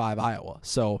Power 5 Iowa.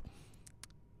 So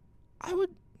I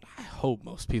hope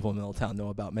most people in Middletown know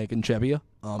about Megan Jebbia.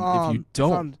 If you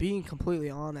don't, if I'm being completely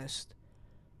honest,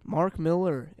 Mark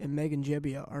Miller and Megan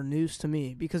Jebbia are news to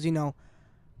me because I'm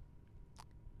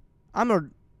a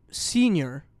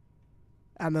senior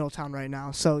at Middletown right now,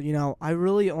 so I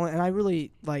really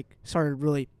started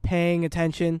really paying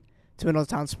attention to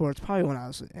Middletown sports probably when I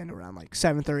was in around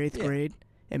 7th or 8th grade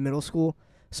in middle school.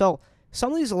 So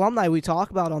some of these alumni we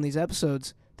talk about on these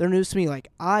episodes, they're news to me.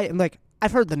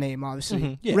 I've heard the name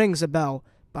obviously, rings a bell,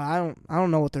 but I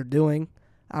don't know what they're doing.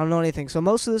 I don't know anything. So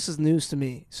most of this is news to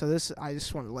me. So I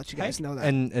just wanted to let you guys know that.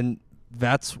 And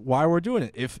that's why we're doing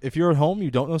it. If you're at home,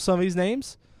 you don't know some of these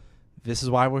names, this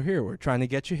is why we're here. We're trying to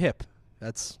get you hip.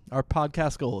 That's our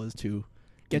podcast goal, is to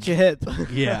get you hip.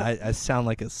 Yeah, I sound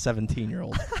like a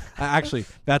 17-year-old. Actually,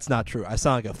 that's not true. I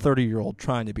sound like a 30-year-old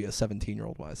trying to be a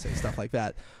 17-year-old when I say stuff like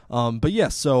that. But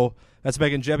yes, so that's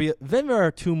Megan Jebbia. Then there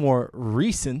are 2 more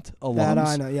recent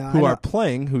alums who are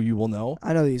playing, who you will know.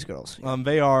 I know these girls.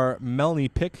 They are Melanie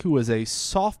Pick, who is a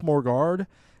sophomore guard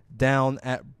down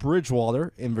at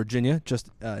Bridgewater in Virginia, just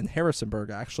in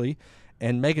Harrisonburg, actually,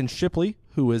 and Megan Shipley,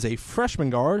 who is a freshman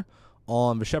guard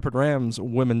on the Shepherd Rams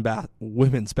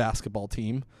women's basketball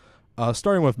team.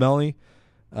 Starting with Melanie,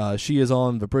 she is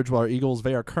on the Bridgewater Eagles.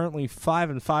 They are currently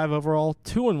 5-5 overall,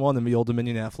 2-1 in the Old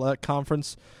Dominion Athletic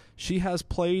Conference. She has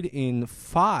played in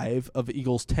 5 of the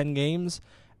Eagles' 10 games,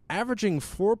 averaging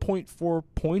 4.4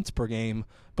 points per game,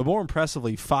 but more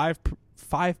impressively,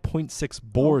 5.6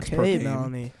 boards per game,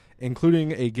 Melanie.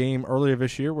 Including a game earlier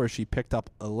this year where she picked up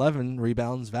 11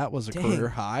 rebounds. That was a career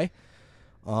high.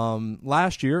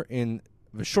 Last year in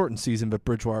a shortened season, but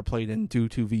Bridgewater played in due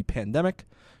to the pandemic.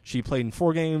 She played in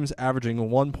 4 games, averaging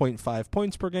 1.5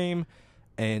 points per game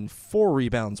and 4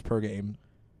 rebounds per game.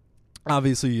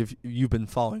 Obviously, if you've been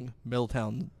following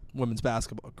Middletown women's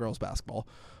basketball, girls basketball,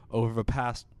 over the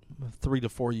past 3 to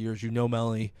 4 years, you know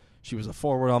Melanie. She was a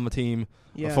forward on the team,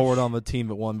 a forward on the team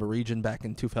that won the region back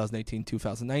in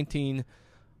 2018-2019.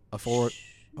 A forward.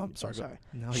 I'm sorry.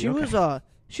 No, she was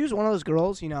one of those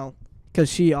girls, because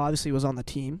she obviously was on the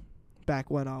team back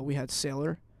when we had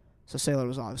Sailor. So Sailor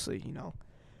was obviously,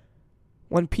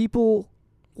 when people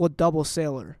would double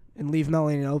Sailor and leave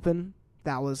Melanie open,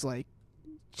 that was like,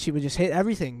 she would just hit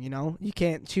everything, You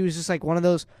can't. She was just like one of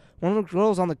the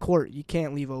girls on the court you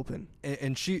can't leave open.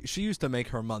 And she used to make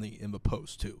her money in the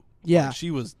post too. Yeah, like, she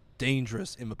was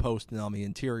dangerous in the post and on the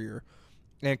interior,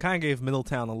 and it kind of gave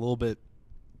Middletown a little bit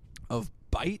of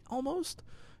bite almost,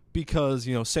 because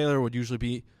Sailor would usually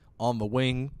be on the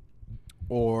wing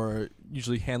or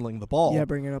usually handling the ball. Yeah,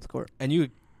 bringing it up the court, and you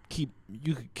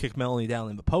could kick Melanie down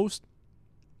in the post,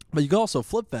 but you could also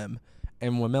flip them.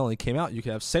 And when Melanie came out, you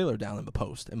could have Sailor down in the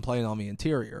post and playing on the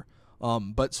interior.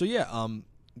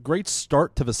 Great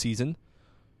start to the season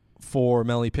for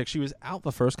Melanie Pick. She was out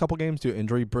the first couple games due to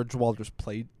injury. Bridgewater's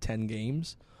played 10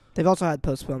 games. They've also had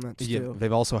postponements, too.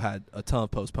 They've also had a ton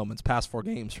of postponements. Past 4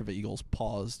 games for the Eagles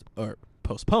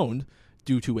postponed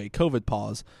due to a COVID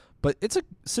pause. But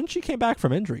since she came back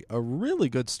from injury, a really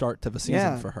good start to the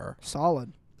season for her.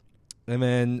 Solid. And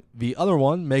then the other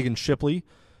one, Megan Shipley,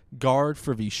 guard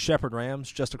for the Shepherd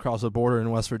Rams just across the border in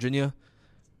West Virginia.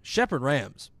 Shepherd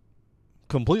Rams,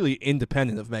 completely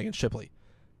independent of Megan Shipley,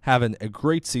 having a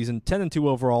great season, 10-2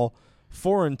 overall,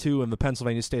 4-2 in the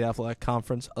Pennsylvania State Athletic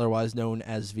Conference, otherwise known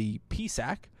as the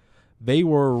PSAC. They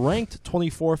were ranked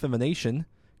 24th in the nation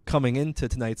coming into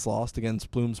tonight's loss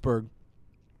against Bloomsburg.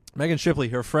 Megan Shipley,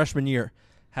 her freshman year,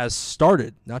 has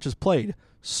started, not just played,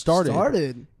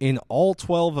 started in all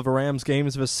 12 of the Rams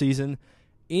games this season,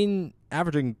 in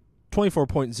averaging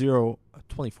 24.0,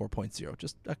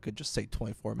 I could just say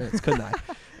 24 minutes, couldn't I?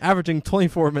 Averaging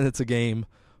 24 minutes a game,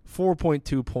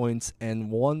 4.2 points, and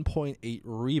 1.8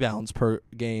 rebounds per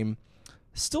game.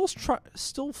 Still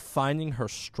finding her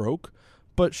stroke,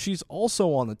 but she's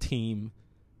also on a team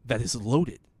that is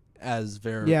loaded, as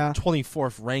their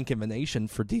 24th rank in the nation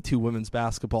for D2 women's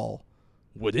basketball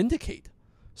would indicate.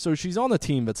 So she's on a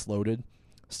team that's loaded.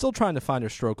 Still trying to find her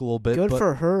stroke a little bit. Good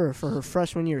for her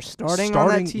freshman year starting on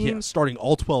that team. Yeah, starting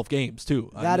all 12 games, too.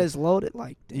 That is loaded.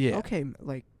 Okay,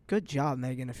 good job,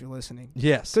 Megan, if you're listening.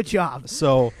 Yes. Good job.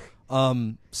 So,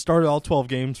 started all 12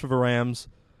 games for the Rams.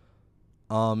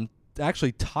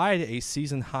 Actually tied a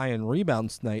season high in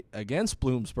rebounds tonight against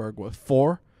Bloomsburg with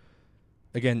 4.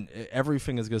 Again,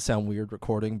 everything is going to sound weird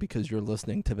recording because you're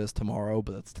listening to this tomorrow,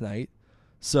 but it's tonight.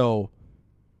 So,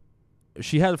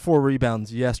 she had 4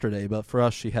 rebounds yesterday, but for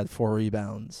us, she had 4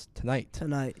 rebounds tonight.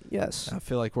 Tonight, yes. I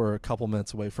feel like we're a couple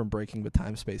minutes away from breaking the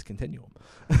time-space continuum.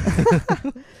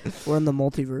 We're in the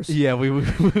multiverse. Yeah,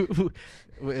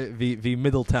 the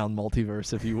Middletown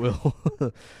multiverse, if you will.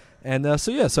 And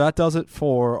so that does it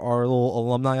for our little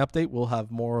alumni update. We'll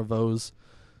have more of those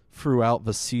throughout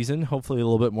the season, hopefully a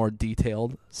little bit more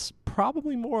detailed.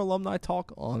 Probably more alumni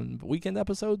talk on weekend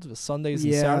episodes, the Sundays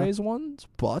and Saturdays ones,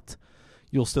 but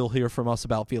you'll still hear from us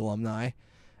about the alumni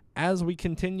as we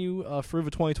continue through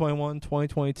the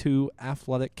 2021-2022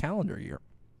 athletic calendar year.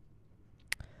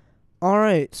 All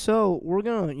right, so we're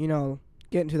going to,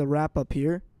 get into the wrap-up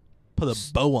here. Put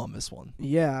a bow on this one.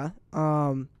 Yeah.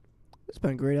 It's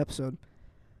been a great episode.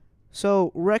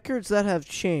 So, records that have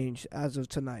changed as of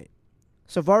tonight.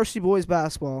 So, varsity boys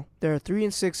basketball, they're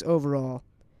 3-6 overall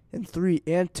and 3-2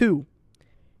 in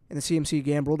the CMC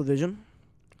Gambrel division.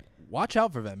 Watch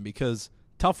out for them because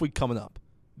tough week coming up.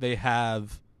 They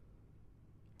have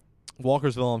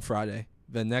Walkersville on Friday.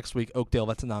 Then next week, Oakdale,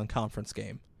 that's a non-conference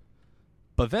game.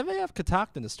 But then they have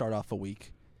Catoctin to start off the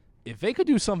week. If they could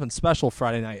do something special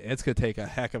Friday night, it's going to take a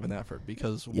heck of an effort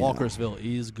because Walkersville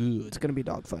is good. It's going to be a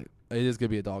dogfight. It is going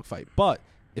to be a dogfight. But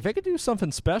if they could do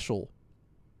something special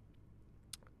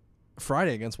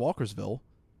Friday against Walkersville,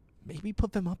 maybe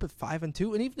put them up at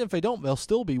 5-2. And even if they don't, they'll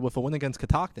still be with a win against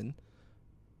Catoctin.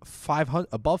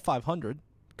 Above 500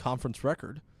 conference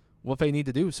record, what they need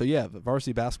to do. So,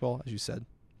 varsity basketball, as you said,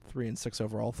 3-6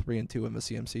 overall, 3-2 in the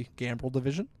CMC Gambrel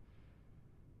division.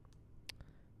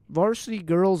 Varsity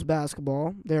girls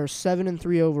basketball, they're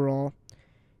 7-3 overall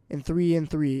and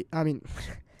 3-3. I mean,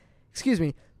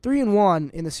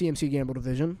 3-1 in the CMC Gambrel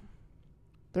division.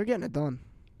 They're getting it done.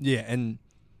 Yeah, and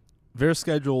their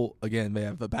schedule, again, they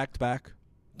have a back-to-back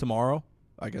tomorrow,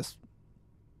 I guess.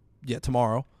 Yeah,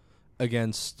 tomorrow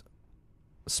against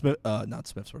not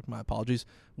Smithsburg, my apologies.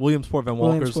 Williamsport, Van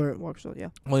Walkersville,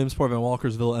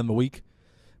 end the week.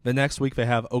 The next week they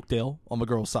have Oakdale on the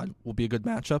girls' side. Will be a good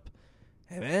matchup.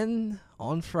 And then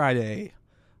on Friday,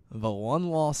 the one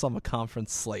loss on the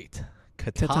conference slate,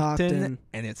 Catoctin,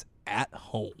 and it's at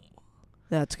home.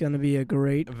 That's going to be a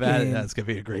great game. That's going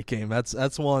to be a great game.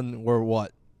 That's one where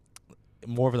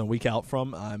more than a week out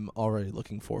from, I'm already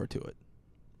looking forward to it.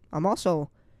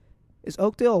 Is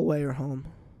Oakdale away or home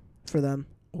for them?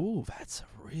 Ooh, that's a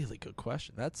really good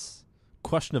question. That's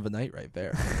question of the night right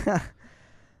there.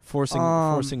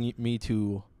 forcing me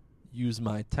to use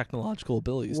my technological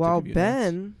abilities. While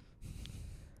Ben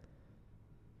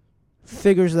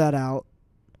figures that out,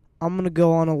 I'm going to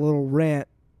go on a little rant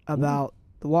about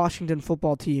the Washington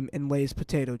football team and Lay's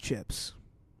potato chips.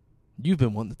 You've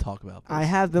been wanting to talk about this. I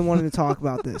have been wanting to talk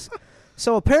about this.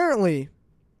 So apparently,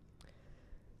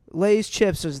 Lay's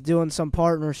Chips is doing some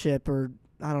partnership or,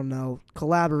 I don't know,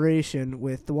 collaboration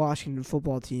with the Washington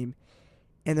football team.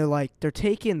 And they're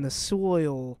taking the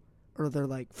soil, or they're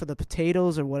like, for the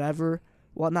potatoes or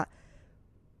whatnot.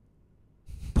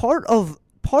 Part of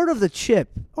the chip,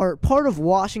 or part of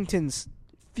Washington's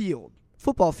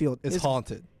football field, is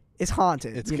haunted. It's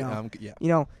haunted.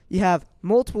 You have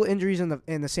multiple injuries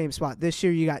in the same spot. This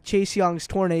year you got Chase Young's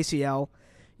torn ACL,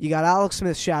 you got Alex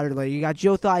Smith's shattered leg, you got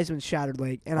Joe Theismann's shattered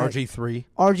leg, and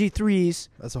RG3's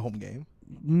that's a home game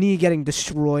knee getting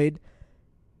destroyed,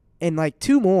 and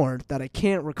two more that I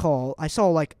can't recall. I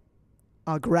saw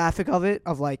a graphic of it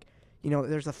of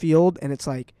there's a field and it's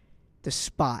the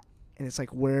spot and it's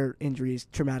where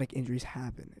traumatic injuries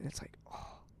happen, and it's oh.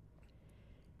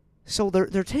 So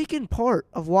they're taking part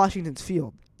of Washington's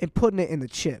field and putting it in the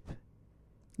chip.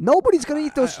 Nobody's gonna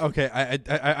eat those. I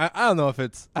don't know if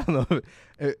it's. I don't know.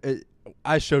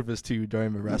 I showed this to you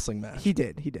during the wrestling match. He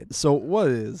did. So what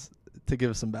it is, to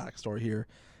give some backstory here,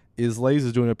 is Lay's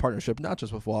is doing a partnership not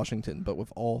just with Washington but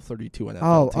with all 32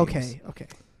 NFL teams. Okay.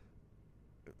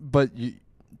 But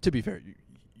to be fair,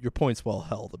 your point's well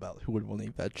held about who would want to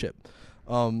eat that chip.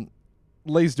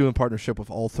 Lay's doing a partnership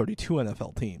with all 32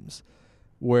 NFL teams,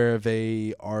 where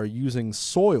they are using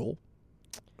soil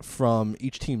from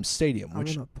each team's stadium,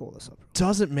 which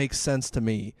doesn't make sense to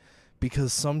me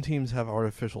because some teams have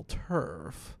artificial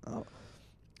turf. Oh.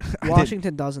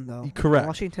 Washington doesn't, though. Correct.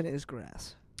 Washington is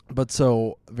grass. But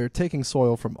so they're taking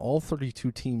soil from all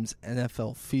 32 teams'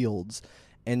 NFL fields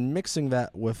and mixing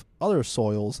that with other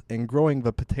soils and growing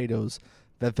the potatoes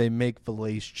that they make the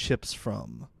Lay's chips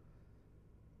from.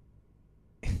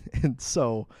 And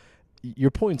so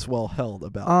your point's well held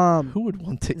about who would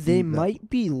want to eat They might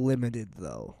be limited,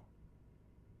 though.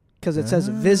 Because it says,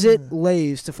 visit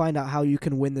Lay's to find out how you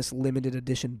can win this limited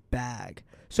edition bag.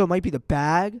 So it might be the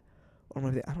bag, or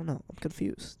maybe, I don't know. I'm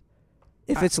confused.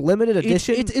 If it's limited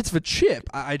edition... It's the chip.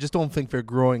 I just don't think they're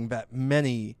growing that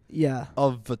many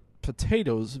of the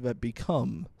potatoes that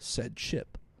become said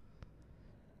chip.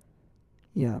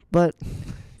 Yeah, but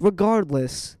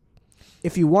regardless,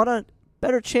 if you want a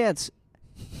better chance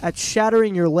at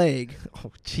shattering your leg...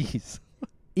 Oh, jeez.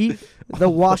 Eat the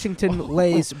Washington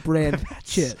Lay's brand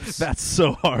chips. That's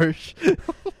so harsh.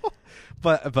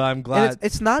 but I'm glad...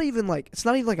 It's not even like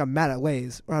I'm mad at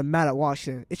Lay's or I'm mad at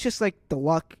Washington. It's just the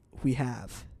luck we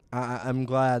have. I'm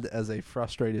glad as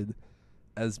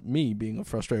me being a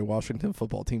frustrated Washington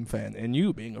football team fan and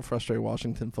you being a frustrated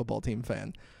Washington football team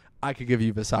fan, I could give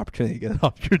you this opportunity to get it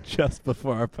off your chest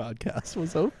before our podcast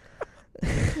was over.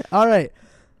 All right.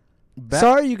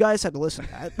 Sorry you guys had to listen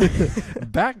to that.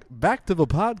 Back to the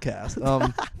podcast.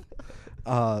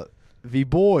 The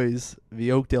boys,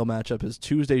 the Oakdale matchup is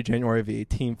Tuesday, January the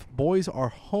 18th. Boys are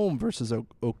home versus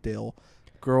Oakdale.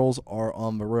 Girls are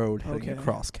on the road heading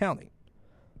across county.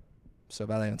 So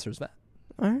that answers that.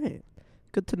 All right.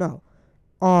 Good to know.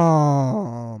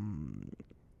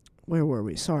 Where were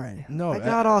we? Sorry. No, I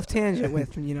got off tangent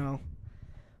with,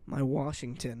 my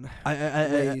Washington.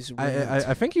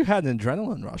 I think you had an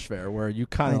adrenaline rush there where you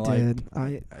kind of did.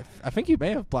 I think you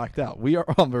may have blacked out. We are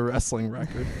on the wrestling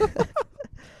record.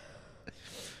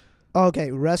 Okay,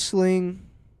 wrestling.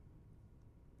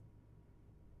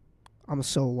 I'm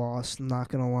so lost. I'm not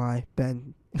going to lie.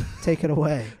 Ben, take it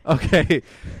away. Okay.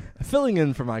 Filling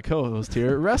in for my co-host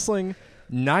here. Wrestling,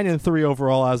 9-3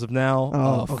 overall as of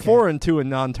now. 4-2 in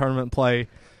non-tournament play.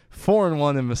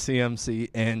 4-1 in the CMC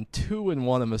and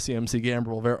 2-1 in the CMC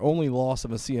Gamble. Their only loss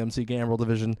in the CMC Gamble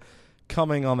division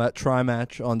coming on that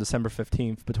tri-match on December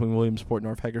 15th between Williamsport and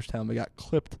North Hagerstown. They got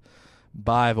clipped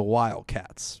by the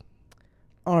Wildcats.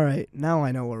 All right. Now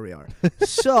I know where we are.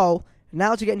 So...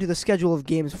 Now to get into the schedule of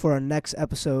games for our next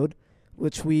episode,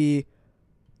 which we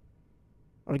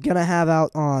are going to have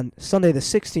out on Sunday the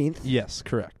 16th. Yes,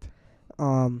 correct.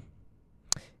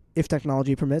 if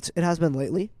technology permits. It has been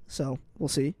lately, so we'll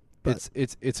see. But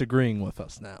it's agreeing with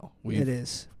us now. It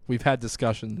is. We've had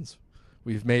discussions.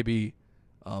 We've maybe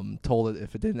told it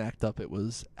if it didn't act up, it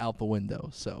was out the window.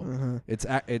 So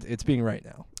it's being right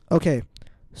now. Okay,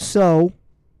 so.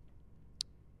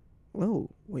 Oh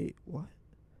wait, what?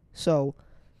 So.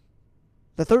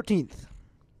 The 13th,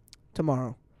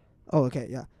 tomorrow. Oh, okay,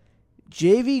 yeah.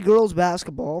 JV girls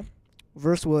basketball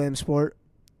versus Williamsport,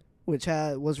 which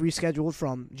was rescheduled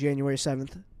from January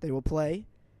 7th. They will play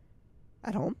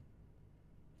at home.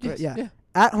 Yes, yeah.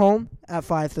 At home at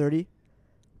 5:30.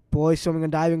 Boys swimming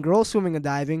and diving, girls swimming and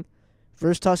diving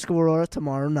versus Tuscarora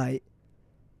tomorrow night.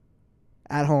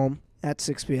 At home at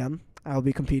 6 p.m. I will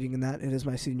be competing in that. It is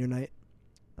my senior night.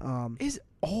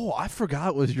 I forgot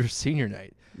it was your senior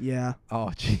night. Yeah.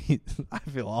 Oh, geez. I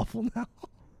feel awful now.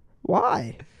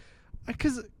 Why?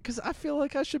 Because I feel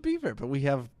like I should be there, but we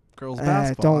have girls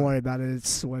basketball. Don't worry about it. It's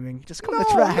swimming. Just come to the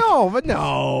track.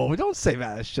 No. Don't say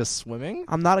that. It's just swimming.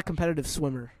 I'm not a competitive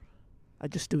swimmer. I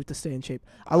just do it to stay in shape.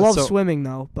 I love swimming,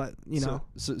 though, but, you know.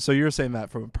 So you're saying that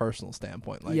from a personal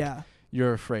standpoint. Like, yeah.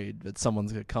 You're afraid that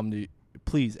someone's going to come to you.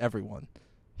 Please, everyone.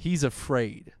 He's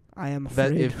afraid. I am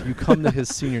afraid. That if you come to his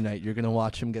senior night, you're going to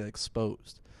watch him get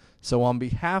exposed. So on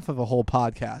behalf of a whole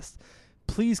podcast,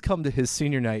 please come to his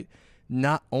senior night,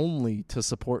 not only to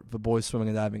support the boys swimming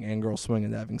and diving and girls swimming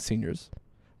and diving seniors,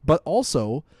 but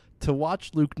also to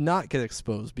watch Luke not get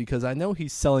exposed, because I know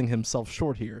he's selling himself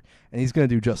short here, and he's going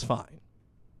to do just fine.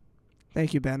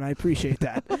 Thank you, Ben. I appreciate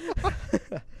that.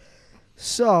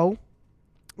 So,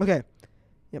 okay.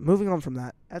 Yeah, moving on from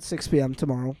that. At 6 p.m.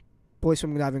 tomorrow, boys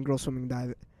swimming and diving, girls swimming and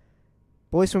diving.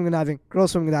 Boys swimming and diving,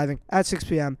 girls swimming and diving at 6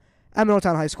 p.m. at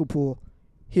Middletown High School pool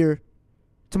here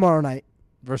tomorrow night.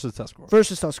 Versus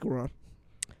Tuscarora.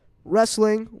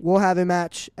 Wrestling, we'll have a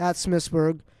match at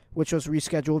Smithsburg, which was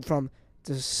rescheduled from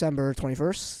December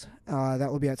 21st.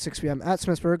 That will be at 6 p.m. at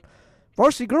Smithsburg.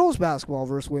 Varsity girls basketball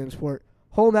versus Williamsport,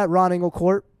 home at Ron Engel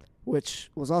Court, which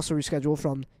was also rescheduled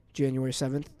from January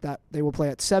 7th. That they will play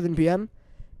at 7 p.m.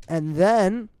 And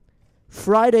then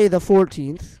Friday the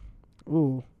 14th.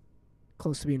 Ooh,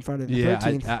 close to being Friday the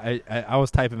 13th. Yeah, I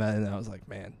was typing that and I was like,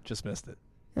 man, just missed it.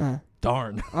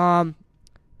 Darn.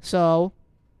 So,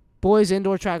 boys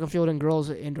indoor track and field and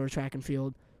girls indoor track and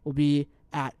field will be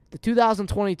at the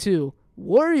 2022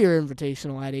 Warrior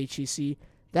Invitational at HEC.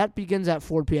 That begins at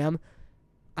 4 p.m.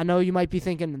 I know you might be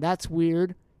thinking, that's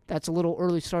weird. That's a little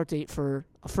early start date for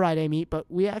a Friday meet, but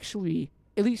we actually,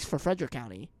 at least for Frederick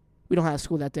County, we don't have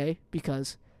school that day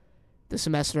because the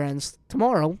semester ends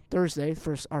tomorrow, Thursday.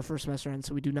 Our first semester ends,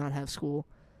 so we do not have school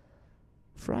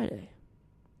Friday.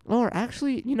 Or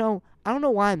actually, I don't know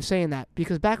why I'm saying that,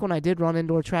 because back when I did run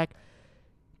indoor track,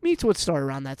 meets would start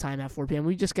around that time at 4 p.m.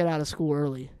 We just get out of school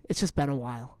early. It's just been a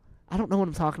while. I don't know what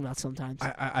I'm talking about sometimes.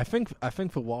 I think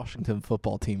the Washington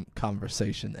football team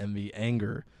conversation and the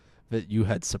anger that you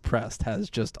had suppressed has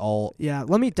just all... Yeah,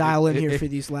 let me dial in here for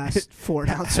these last four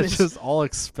announcements. It's just all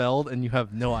expelled, and you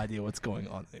have no idea what's going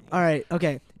on anymore. All right,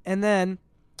 okay. And then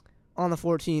on the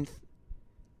 14th,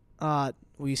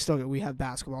 we have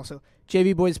basketball. So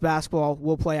JV boys basketball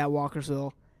will play at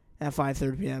Walkersville at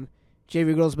 5:30 p.m.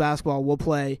 JV girls basketball will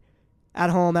play at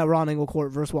home at Ron Engel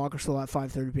Court versus Walkersville at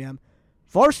 5:30 p.m.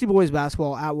 Varsity boys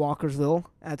basketball at Walkersville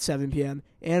at 7 p.m.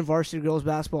 And varsity girls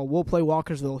basketball will play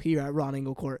Walkersville here at Ron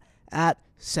Engel Court at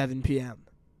 7 p.m.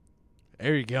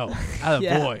 There you go.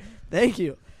 Attaboy. Thank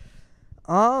you.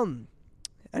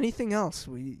 Anything else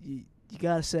you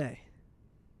gotta say?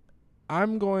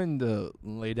 I'm going to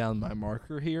lay down my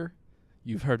marker here.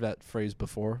 You've heard that phrase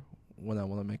before when I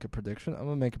want to make a prediction. I'm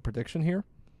going to make a prediction here.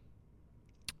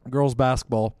 Girls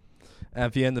basketball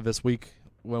at the end of this week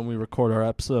when we record our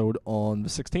episode on the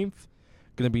 16th,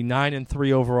 going to be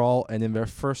 9-3 overall, and in their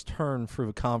first turn through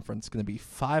the conference, going to be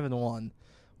 5-1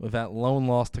 with that lone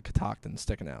loss to Catoctin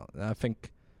sticking out. And I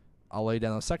think I'll lay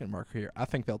down a second marker here. I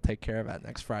think they'll take care of that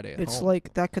next Friday at home. It's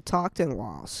like that Catoctin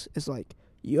loss is like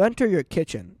you enter your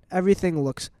kitchen, everything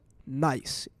looks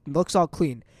nice, looks all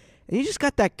clean, and you just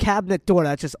got that cabinet door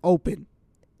that's just open.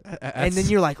 And then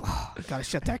you're like, oh, I gotta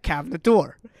shut that cabinet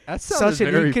door. That sounds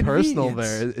very personal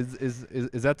there.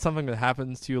 Is that something that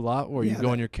happens to you a lot where you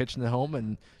go in your kitchen at home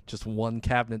and just one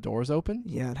cabinet door is open?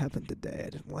 Yeah, it happened today. I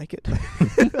didn't like it.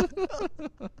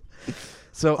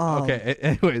 So, okay,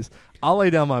 anyways, I'll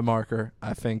lay down my marker.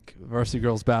 I think varsity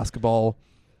girls basketball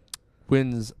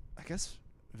wins, I guess,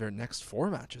 their next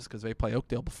 4 matches because they play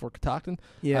Oakdale before Catoctin.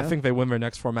 Yeah. I think they win their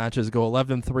next 4 matches, go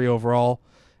 11-3 overall.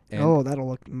 And that'll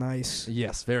look nice.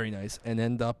 Yes, very nice. And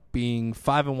end up being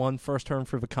 5-1 first term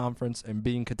for the conference and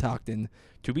being Catoctin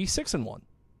to be 6-1.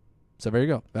 So there you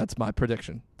go. That's my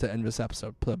prediction to end this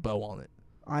episode. Put a bow on it.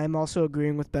 I am also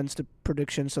agreeing with Ben's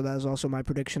prediction, so that is also my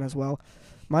prediction as well.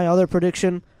 My other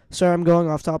prediction, sorry, I'm going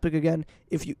off topic again.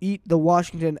 If you eat the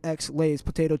Washington X Lay's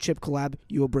potato chip collab,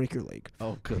 you will break your leg.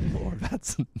 Oh, good Lord.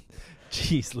 That's...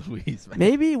 Jeez Louise, man.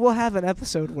 Maybe we'll have an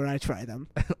episode where I try them.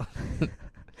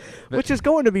 Which is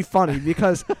going to be funny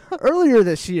because earlier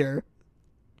this year,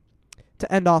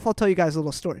 to end off, I'll tell you guys a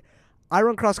little story. I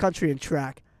run cross country and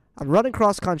track. I'm running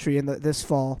cross country this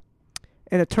fall,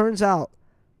 and it turns out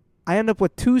I end up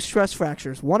with 2 stress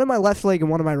fractures, one in my left leg and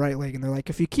one in my right leg. And they're like,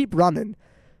 if you keep running,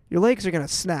 your legs are going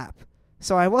to snap.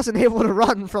 So I wasn't able to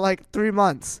run for like 3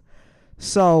 months.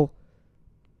 So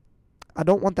I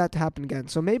don't want that to happen again.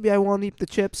 So maybe I won't eat the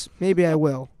chips. Maybe I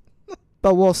will.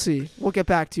 But we'll see. We'll get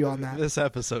back to you on that. This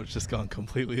episode's just gone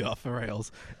completely off the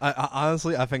rails. I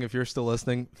honestly, I think if you're still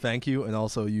listening, thank you. And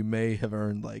also, you may have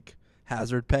earned like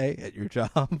hazard pay at your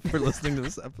job for listening to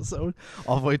this episode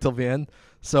all the way till the end.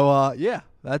 So, yeah,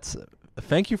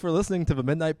 thank you for listening to the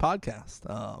MidKnight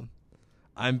Podcast.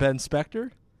 I'm Ben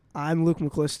Spector. I'm Luke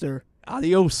McClister.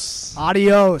 Adios.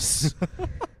 Adios.